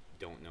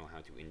don't know how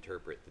to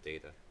interpret the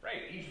data.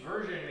 Right. Each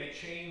version may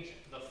change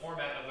the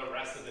format of the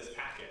rest of this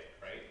packet,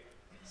 right?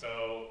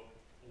 So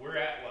we're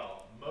at,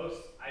 well, most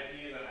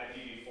IP is at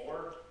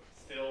IPv4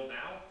 still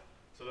now.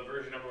 So the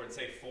version number would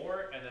say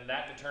 4, and then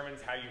that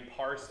determines how you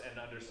parse and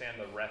understand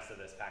the rest of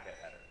this packet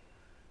header.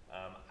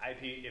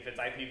 If it's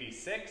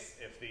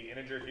IPv6, if the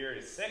integer here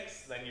is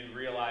 6, then you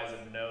realize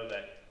and know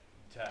that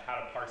how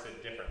to parse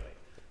it differently.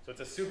 So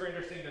it's a super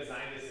interesting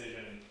design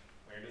decision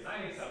when you're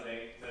designing something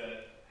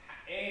to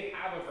A,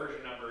 have a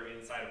version number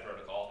inside a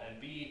protocol, and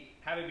B,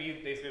 have it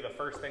be basically the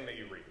first thing that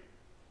you read.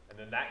 And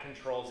then that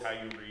controls how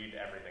you read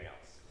everything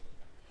else.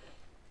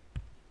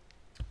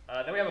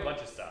 Then we have a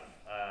bunch of stuff.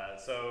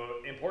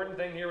 So important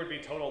thing here would be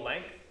total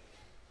length.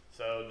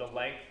 So the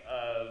length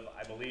of,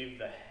 I believe,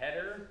 the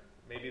header,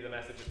 maybe the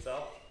message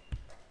itself.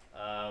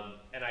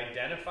 An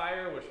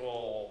identifier, which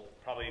we'll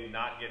probably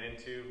not get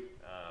into.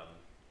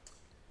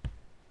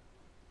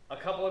 A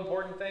couple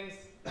important things.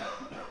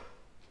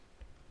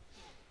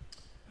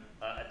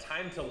 A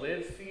time to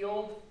live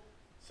field.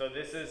 So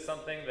this is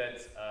something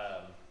that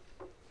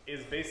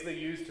is basically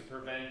used to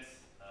prevent,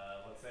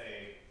 let's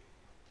say,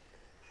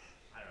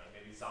 I don't know,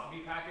 maybe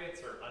zombie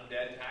packets or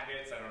undead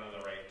packets. I don't know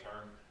the right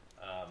term.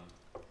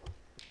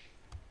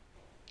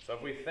 So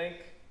if we think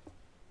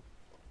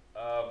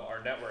of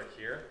our network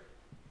here,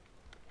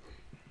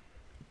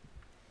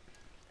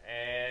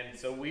 and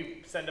so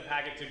we send a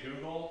packet to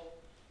Google.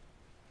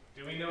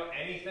 Do we know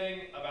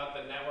anything about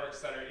the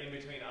networks that are in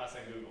between us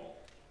and Google?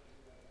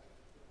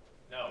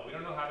 No, we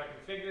don't know how they're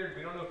configured,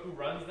 we don't know who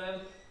runs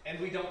them, and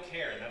we don't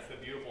care, and that's the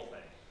beautiful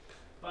thing.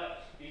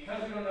 But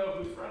because we don't know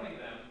who's running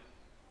them,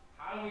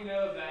 how do we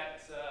know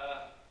that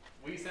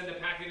we send a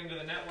packet into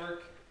the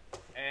network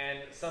and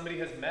somebody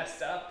has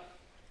messed up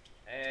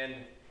and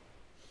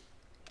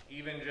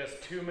even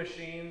just 2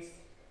 machines?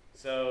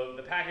 So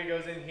the packet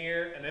goes in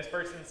here, and this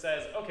person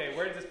says, okay,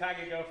 where does this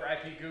packet go for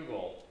IP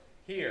Google?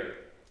 Here.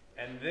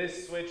 And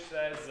this switch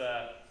says,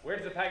 where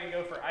does the packet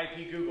go for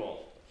IP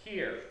Google?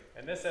 Here.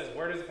 And this says,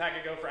 where does the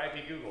packet go for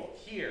IP Google?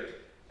 Here.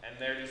 And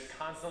they're just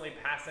constantly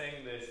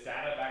passing this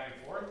data back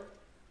and forth.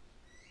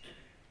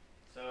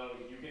 So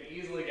you can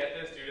easily get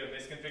this due to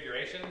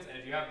misconfigurations, and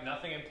if you have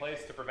nothing in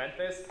place to prevent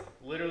this,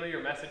 literally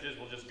your messages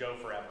will just go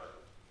forever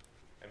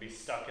and be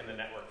stuck in the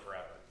network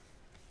forever.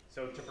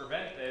 So to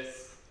prevent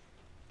this,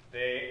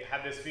 they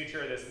have this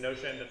feature, this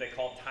notion that they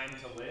call time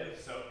to live.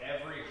 So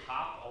every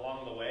hop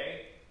along the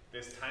way,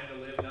 this time to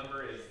live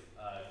number is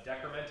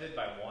decremented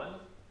by 1.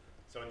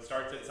 So it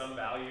starts at some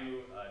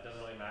value, it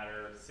doesn't really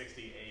matter,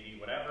 60, 80,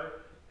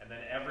 whatever. And then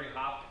every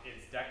hop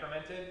it's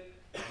decremented.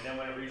 And then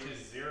when it reaches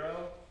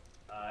 0,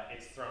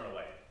 it's thrown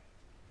away.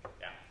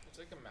 Yeah? It's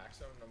like a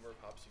maximum number of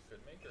hops you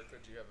could make, or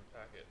could you have a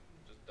packet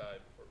just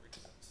die before it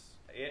reaches its...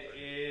 It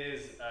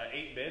is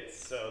 8 bits,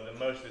 so the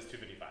most is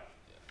 255.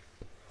 Yeah.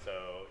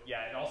 So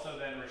yeah, it also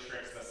then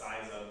restricts the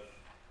size of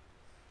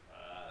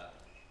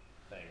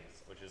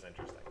things, which is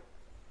interesting.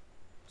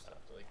 Just have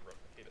to like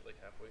replicate it like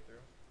halfway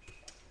through.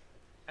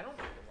 I don't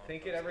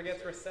think it ever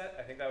gets reset.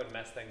 I think that would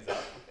mess things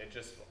up. It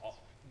just,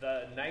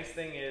 the nice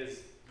thing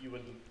is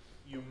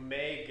you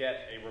may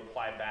get a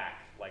reply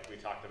back, like we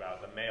talked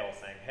about, the mail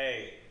saying,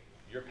 hey,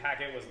 your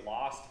packet was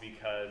lost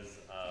because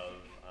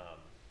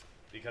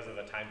of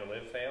the time to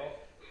live fail.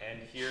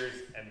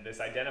 And this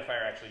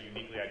identifier actually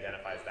uniquely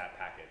identifies that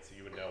packet, so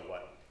you would know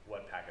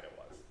what packet it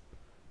was.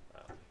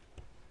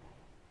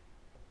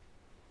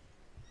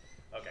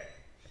 Okay,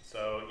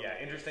 so yeah,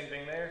 interesting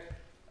thing there.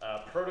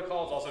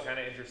 Protocol is also kind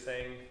of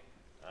interesting.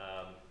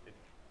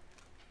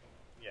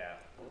 Yeah,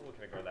 we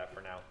can ignore that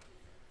for now.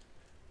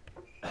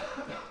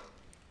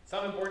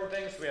 Some important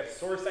things, we have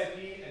source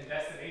IP and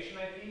destination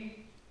IP.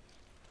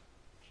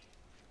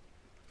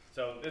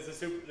 So this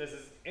is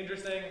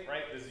interesting,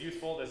 right? This is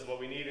useful. This is what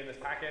we need in this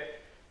packet.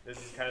 This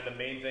is kind of the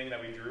main thing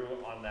that we drew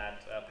on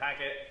that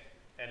packet,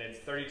 and it's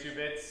 32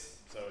 bits,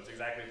 so it's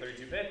exactly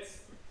 32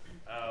 bits.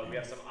 We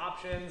have some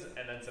options,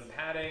 and then some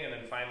padding, and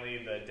then finally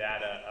the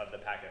data of the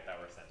packet that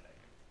we're sending.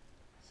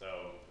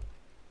 So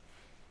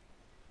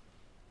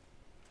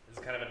this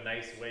is kind of a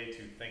nice way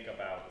to think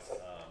about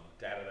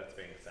data that's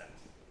being sent.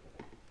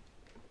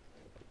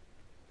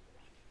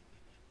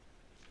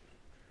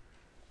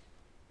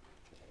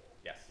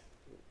 Yes?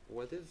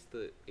 What is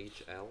the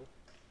HL?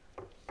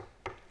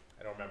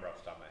 I don't remember off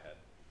the top of my head.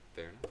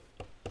 Fair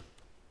enough.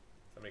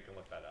 Somebody can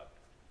look that up.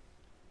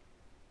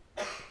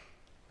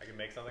 I can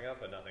make something up,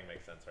 but nothing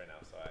makes sense right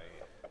now, so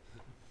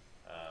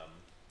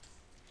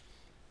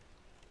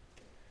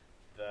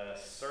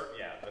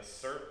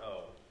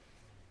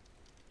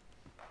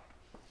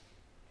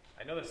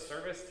I know the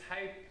service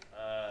type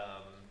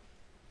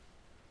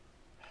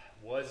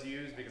was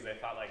used because they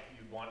thought like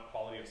you'd want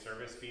quality of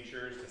service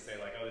features to say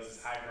like, oh, this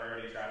is high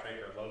priority traffic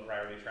or low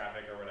priority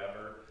traffic or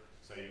whatever,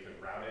 so you could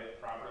route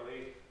it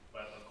properly.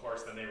 But of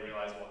course, then they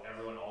realized, well,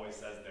 everyone always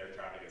says their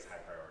traffic is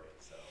high priority,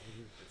 so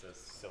it's a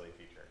silly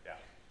feature. Yeah.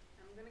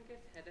 I'm gonna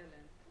guess header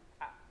length.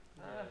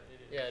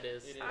 Yeah, it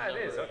is. It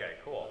is. Okay,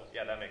 cool.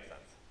 Yeah, that makes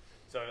sense.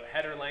 So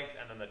header length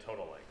and then the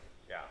total length.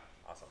 Yeah,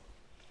 awesome.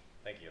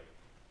 Thank you.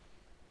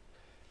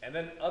 And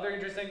then other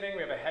interesting thing,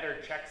 we have a header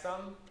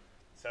checksum.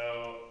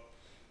 So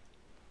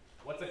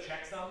what's a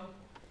checksum?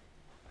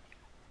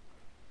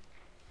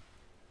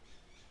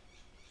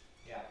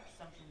 Yeah.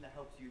 Something that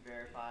helps you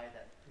verify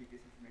that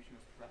previous information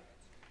was correct.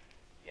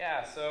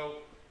 Yeah,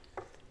 so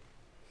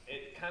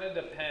it kind of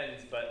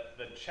depends, but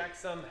the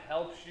checksum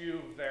helps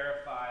you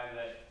verify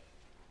that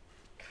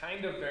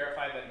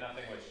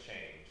nothing was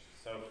changed.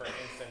 So for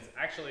instance,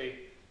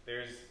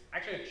 there's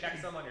actually a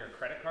checksum on your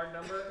credit card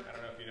number. I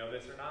don't know if you know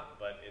this or not,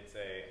 but it's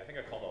I think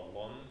it's called a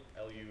LUHN,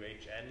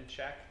 L-U-H-N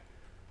check,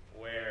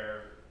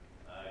 where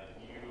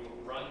you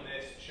run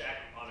this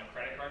check on a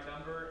credit card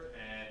number,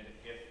 and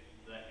if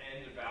the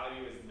end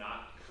value is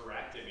not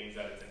correct, it means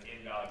that it's an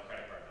invalid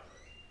credit card number.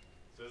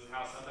 So this is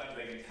how sometimes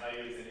they can tell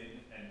you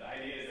and the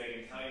idea is they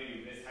can tell you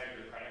you mistyped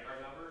your credit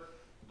card number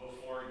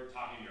before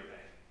talking to your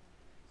bank.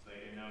 So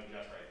they can know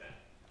just right then.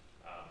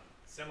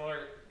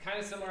 Kind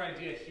of similar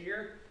idea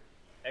here,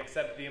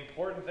 except the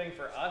important thing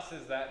for us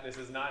is that this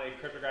is not a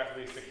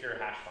cryptographically secure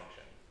hash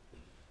function.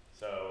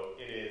 So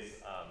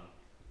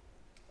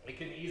it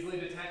can easily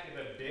detect if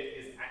a bit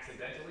is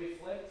accidentally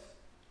flipped,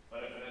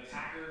 but if an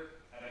attacker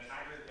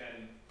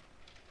can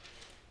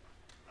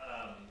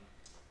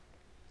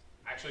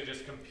actually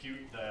just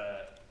compute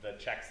the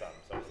checksum.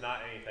 So it's not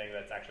anything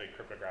that's actually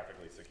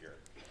cryptographically secure.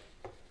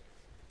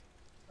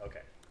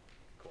 Okay,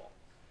 cool.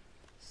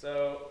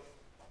 So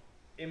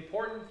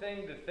important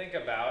thing to think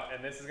about,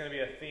 and this is going to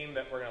be a theme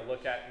that we're going to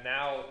look at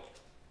now.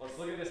 Let's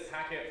look at this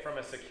packet from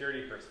a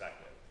security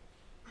perspective.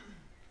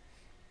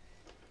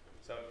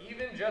 So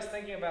even just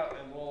thinking about,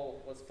 and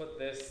let's put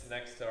this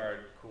next to our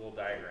cool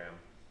diagram.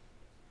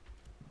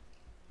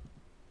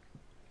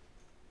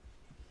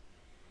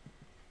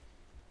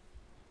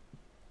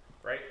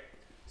 Right?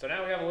 So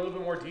now we have a little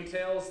bit more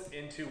details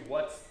into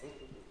what's,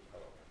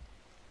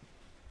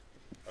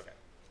 okay.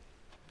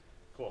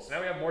 Cool, so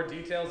now we have more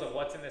details of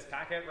what's in this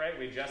packet, right?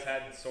 We just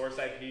had source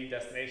IP,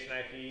 destination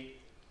IP,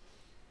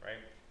 right?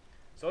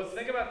 So let's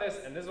think about this,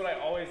 and this is what I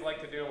always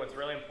like to do, and what's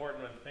really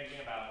important when thinking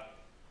about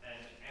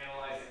and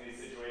analyzing these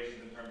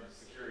situations in terms of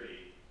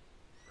security,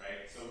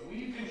 right? So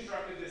we've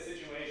constructed this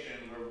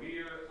situation where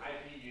we're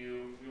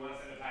IPU, we want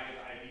to send a packet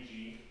to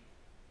IPG,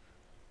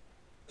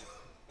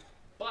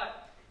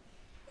 but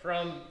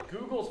from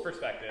Google's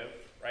perspective,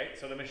 right,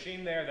 so the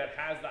machine there that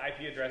has the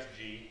IP address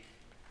G,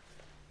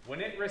 when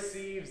it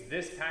receives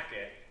this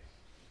packet,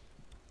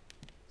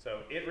 so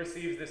it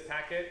receives this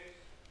packet,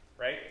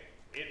 right,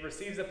 it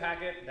receives a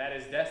packet that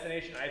is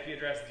destination IP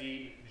address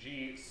D,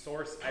 G,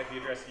 source IP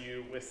address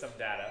U with some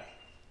data.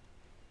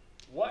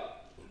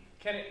 What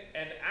can it,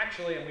 and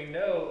we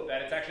know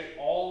that it's actually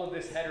all of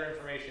this header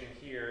information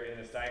here in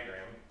this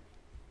diagram.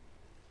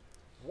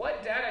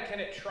 What data can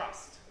it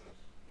trust?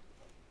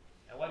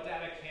 And what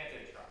data can't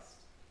it trust?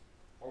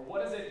 Or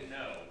what does it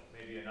know?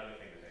 Maybe another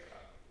thing to think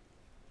about.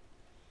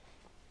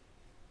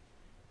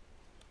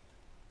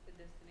 The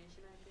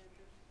destination IP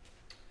address?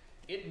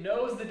 It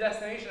knows the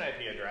destination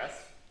IP address.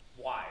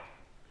 Why?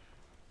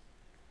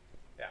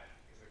 Yeah.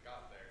 Because it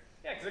got there.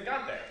 Yeah, because it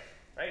got there,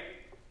 right?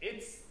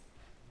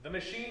 The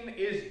machine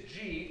is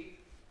G.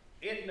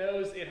 It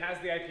knows it has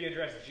the IP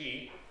address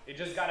G. It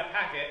just got a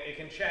packet. It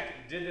can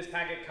check, did this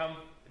packet come,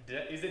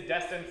 is it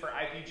destined for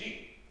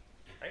IPG,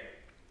 right?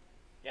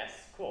 Yes,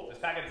 cool. This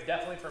packet is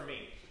definitely for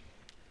me.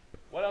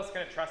 What else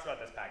can it trust about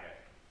this packet?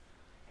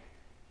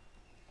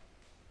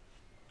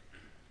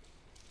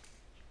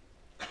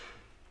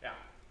 Yeah.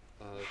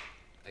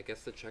 I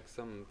guess the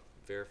checksum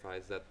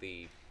verifies that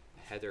the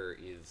header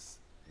is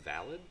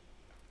valid.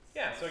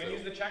 Yeah, so I can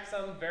use the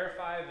checksum,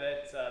 verify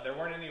that there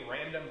weren't any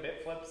random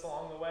bit flips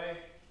along the way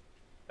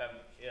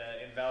that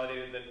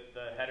invalidated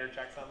the header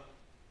checksum.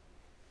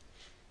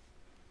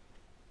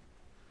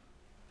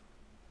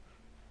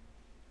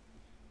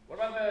 What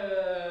about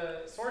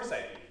the source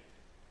IP?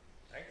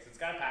 Right, so it's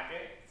got a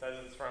packet, it says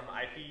it's from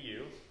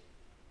IPU.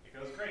 It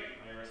goes great.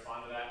 Let me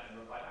respond to that and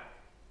reply back.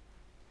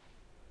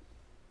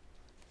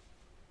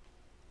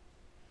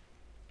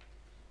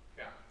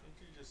 Yeah.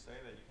 Didn't you just say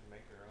that you can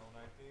make your own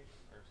IP?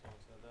 Or someone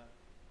said that?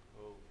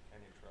 Well,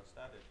 can you trust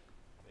that if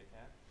they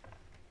can?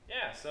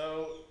 Yeah,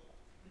 so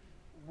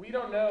we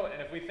don't know, and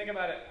if we think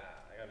about it,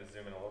 I gotta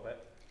zoom in a little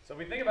bit. So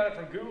if we think about it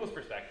from Google's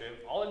perspective,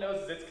 all it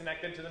knows is it's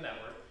connected to the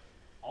network.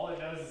 All it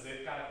knows is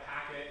it's got a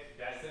packet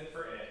destined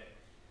for it,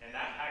 and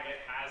that packet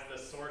has the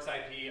source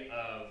IP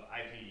of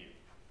IPU.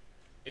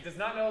 It does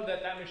not know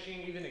that that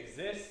machine even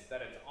exists,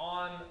 that it's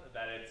on,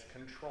 that it's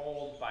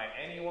controlled by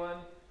anyone.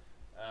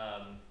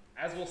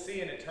 As we'll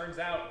see, and it turns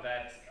out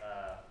that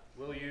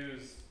we'll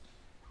use,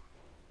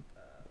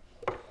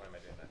 why am I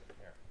doing that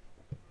here?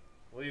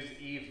 We'll use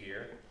Eve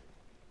here.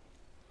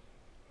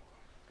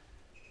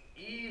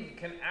 Eve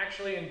can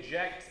actually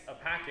inject a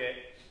packet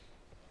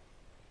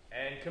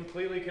and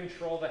completely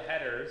control the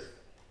headers.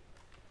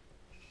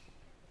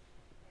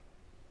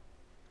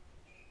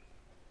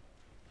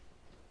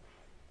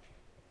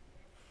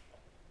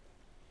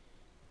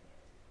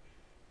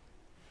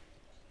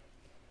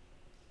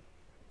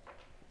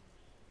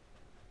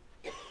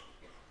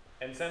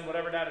 And send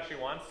whatever data she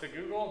wants to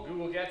Google.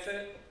 Google gets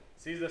it,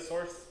 sees the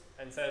source,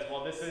 and says,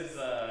 well, this is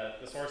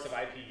the source of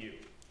IPU.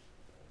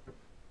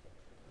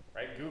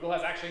 Right? Google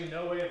has actually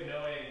no way of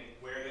knowing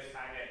where this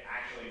packet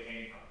actually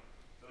came from.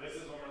 So this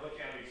is when we're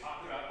looking at, we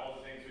talked about all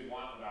the things we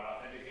want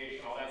about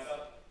authentication, all that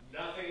stuff.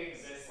 Nothing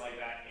exists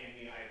like that in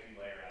the IP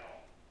layer at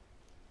all.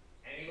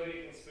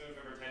 Anybody can spoof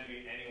and pretend to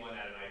be anyone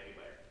at an IP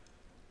layer.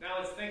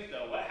 Now let's think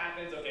though, what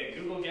happens, okay,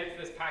 Google gets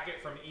this packet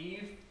from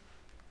Eve,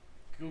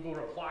 Google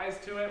replies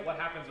to it, what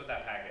happens with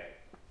that packet?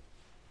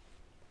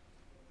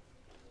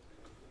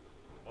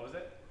 What was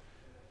it?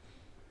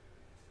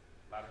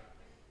 Louder.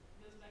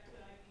 Goes back to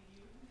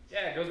IPU.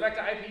 Yeah, it goes back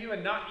to IPU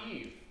and not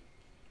Eve.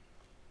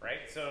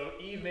 Right? So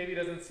Eve maybe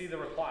doesn't see the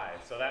reply,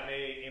 so that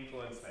may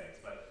influence things.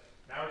 But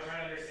now we're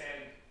trying to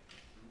understand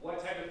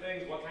what type of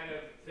things, what kind of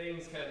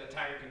things can an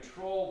attacker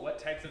control, what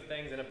types of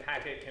things in a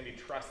packet can be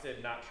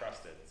trusted, not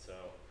trusted. So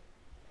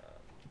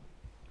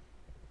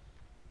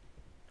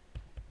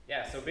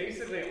yeah, so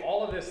basically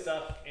all of this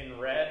stuff in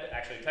red,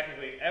 actually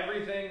technically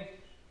everything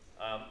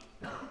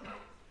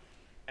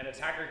an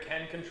attacker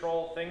can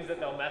control, things that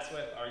they'll mess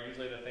with are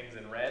usually the things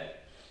in red.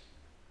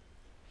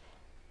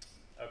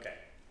 Okay.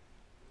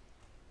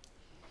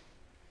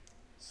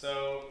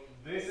 So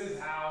this is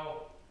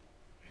how,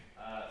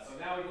 so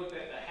now we've looked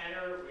at the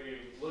header,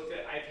 we've looked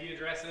at IP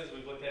addresses,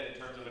 we've looked at it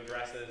in terms of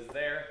addresses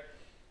there.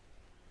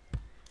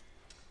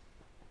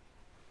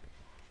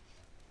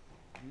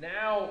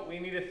 Now we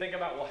need to think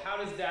about, well, how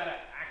does data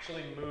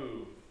actually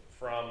move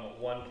from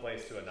one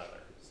place to another?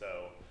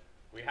 So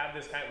we have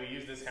this kind, we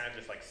use this kind of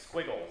just like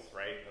squiggles,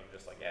 right? Of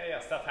just like, yeah,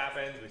 stuff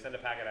happens, we send a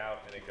packet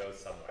out and it goes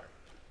somewhere.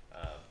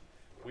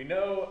 We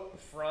know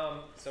from,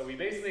 so we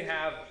basically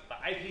have the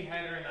IP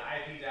header and the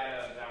IP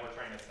data that we're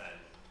trying to send.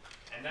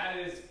 And that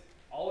is,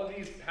 all of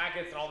these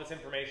packets and all this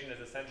information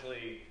is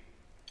essentially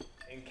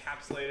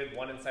encapsulated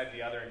one inside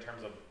the other in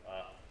terms of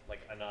like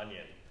an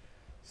onion.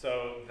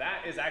 So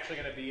that is actually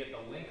going to be at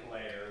the link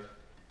layer,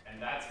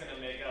 and that's going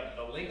to make up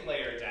the link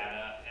layer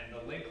data, and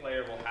the link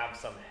layer will have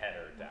some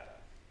header data.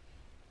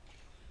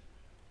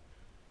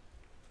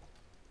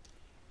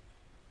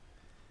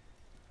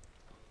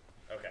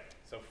 Okay,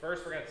 so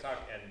first we're going to talk,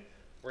 and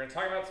we're going to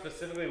talk about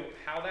specifically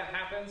how that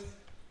happens.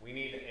 We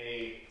need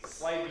a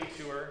slight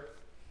detour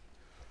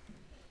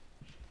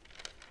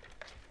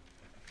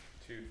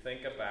to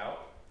think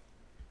about.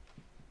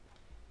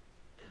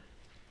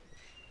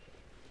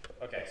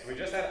 Okay, so we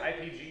just had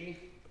IPG.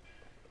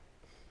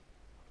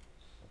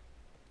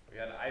 We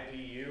had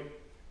IPU.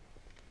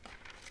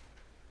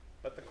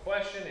 But the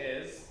question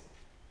is,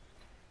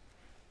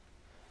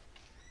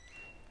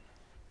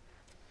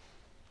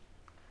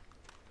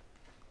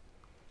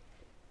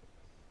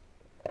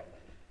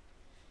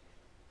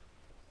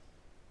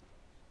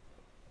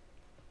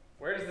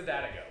 where does the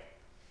data go?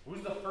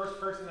 Who's the first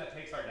person that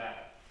takes our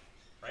data?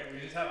 Right? We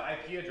just have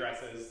IP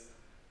addresses.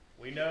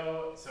 We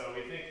know, so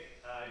we think,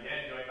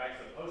 again, going back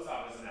to the post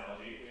office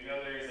analogy, we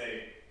know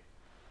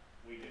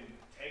we can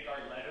take our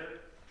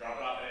letter, drop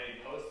it off at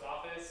any post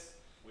office.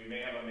 We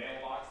may have a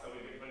mailbox that we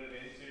can put it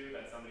into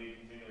that somebody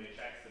continually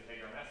checks to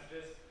take our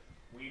messages.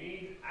 We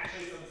need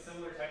actually some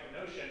similar type of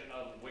notion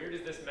of where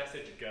does this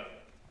message go?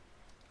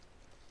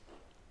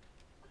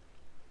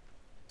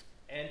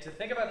 And to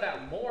think about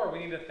that more,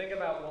 we need to think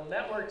about, well,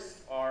 networks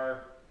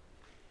are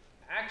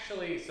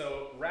actually,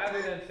 so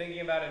rather than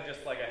thinking about it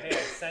just like a, hey,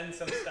 I send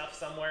some stuff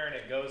somewhere and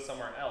it goes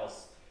somewhere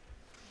else,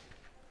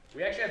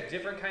 we actually have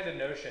different kind of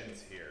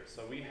notions here.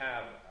 So we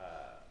have,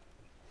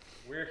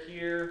 we're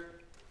here,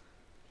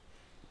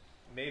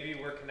 maybe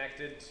we're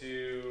connected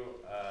to,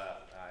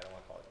 I don't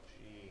want to call it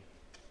G,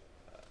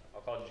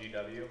 I'll call it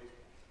GW.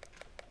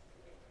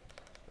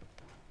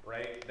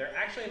 Right? There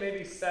actually may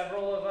be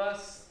several of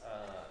us,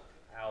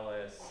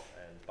 Alice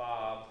and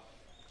Bob.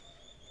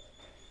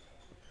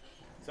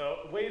 So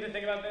a way to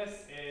think about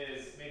this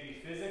is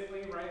maybe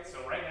physically, right? So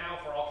right now,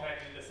 if we're all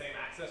connected to the same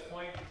access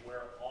point,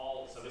 we're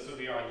all, so this would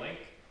be our link.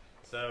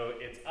 So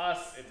it's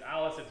us, it's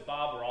Alice, it's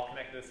Bob, we're all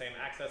connected to the same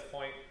access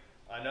point.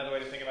 Another way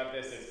to think about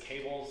this is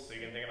cables. So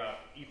you can think about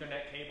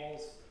Ethernet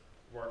cables.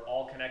 We're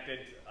all connected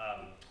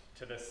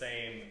to the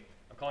same,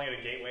 I'm calling it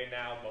a gateway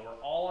now, but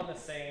we're all on the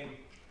same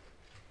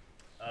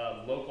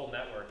local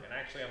network. And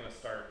actually, I'm going to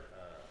start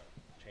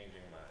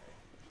changing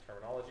my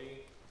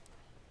terminology.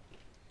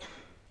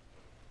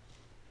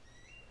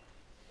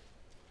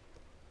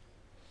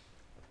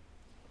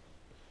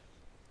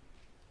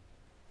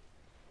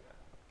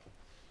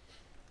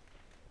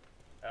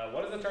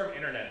 What does the term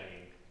internet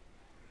mean?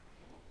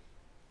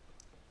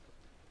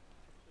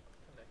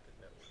 Connected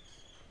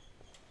networks.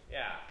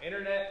 Yeah,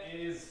 internet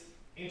is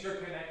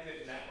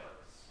interconnected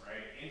networks,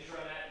 right?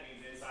 Intranet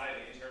means inside,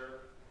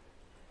 inter,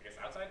 I guess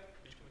outside?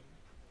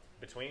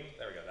 Between?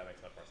 There we go, that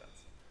makes much more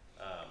sense.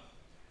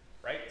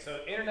 Right, so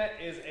internet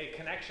is a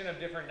connection of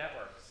different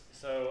networks.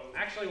 So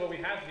actually what we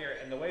have here,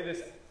 and the way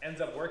this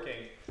ends up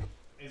working,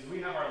 is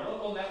we have our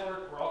local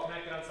network, we're all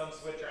connected on some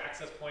switch or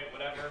access point,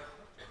 whatever,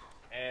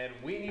 and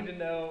we need to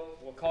know,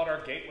 we'll call it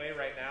our gateway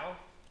right now.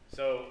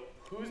 So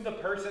who's the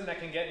person that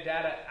can get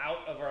data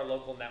out of our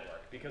local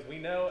network? Because we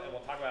know, and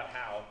we'll talk about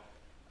how,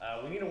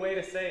 we need a way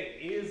to say,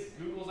 is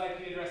Google's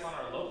IP address on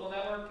our local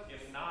network?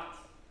 If not,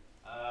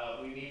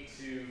 we need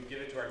to give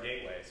it to our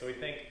gateway. So we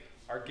think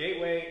our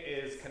gateway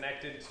is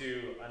connected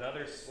to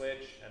another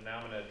switch, and now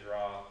I'm going to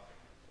draw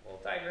a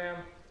little diagram.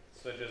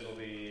 Switches will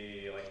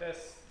be like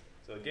this.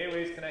 So the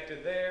gateway is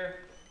connected there,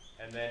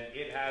 and then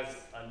it has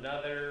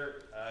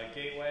another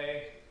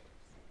gateway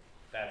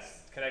that's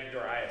connected to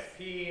our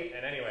ISP,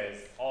 and anyways,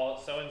 all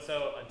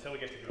so-and-so until we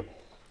get to Google.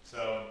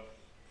 So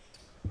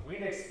we need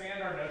to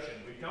expand our notion.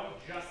 We don't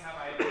just have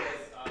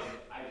ideas of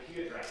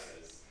IP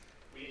addresses.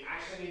 We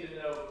actually need to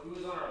know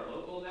who's on our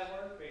local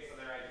network based on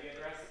their IP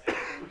address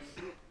and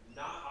who's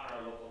not on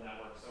our local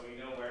network, so we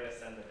know where to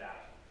send the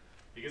data.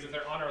 Because if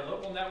they're on our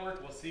local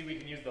network, we'll see we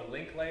can use the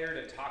link layer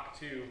to talk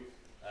to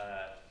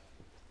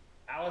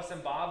Alice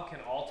and Bob can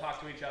all talk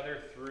to each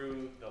other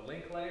through the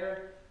link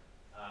layer.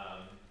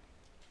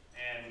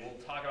 And we'll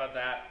talk about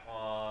that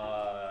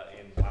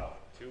in, wow,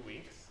 2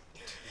 weeks?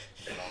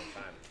 It's a long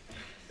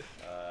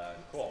time.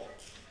 Cool.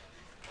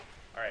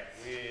 All right,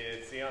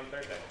 we see you on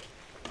Thursday.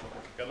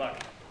 Good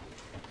luck.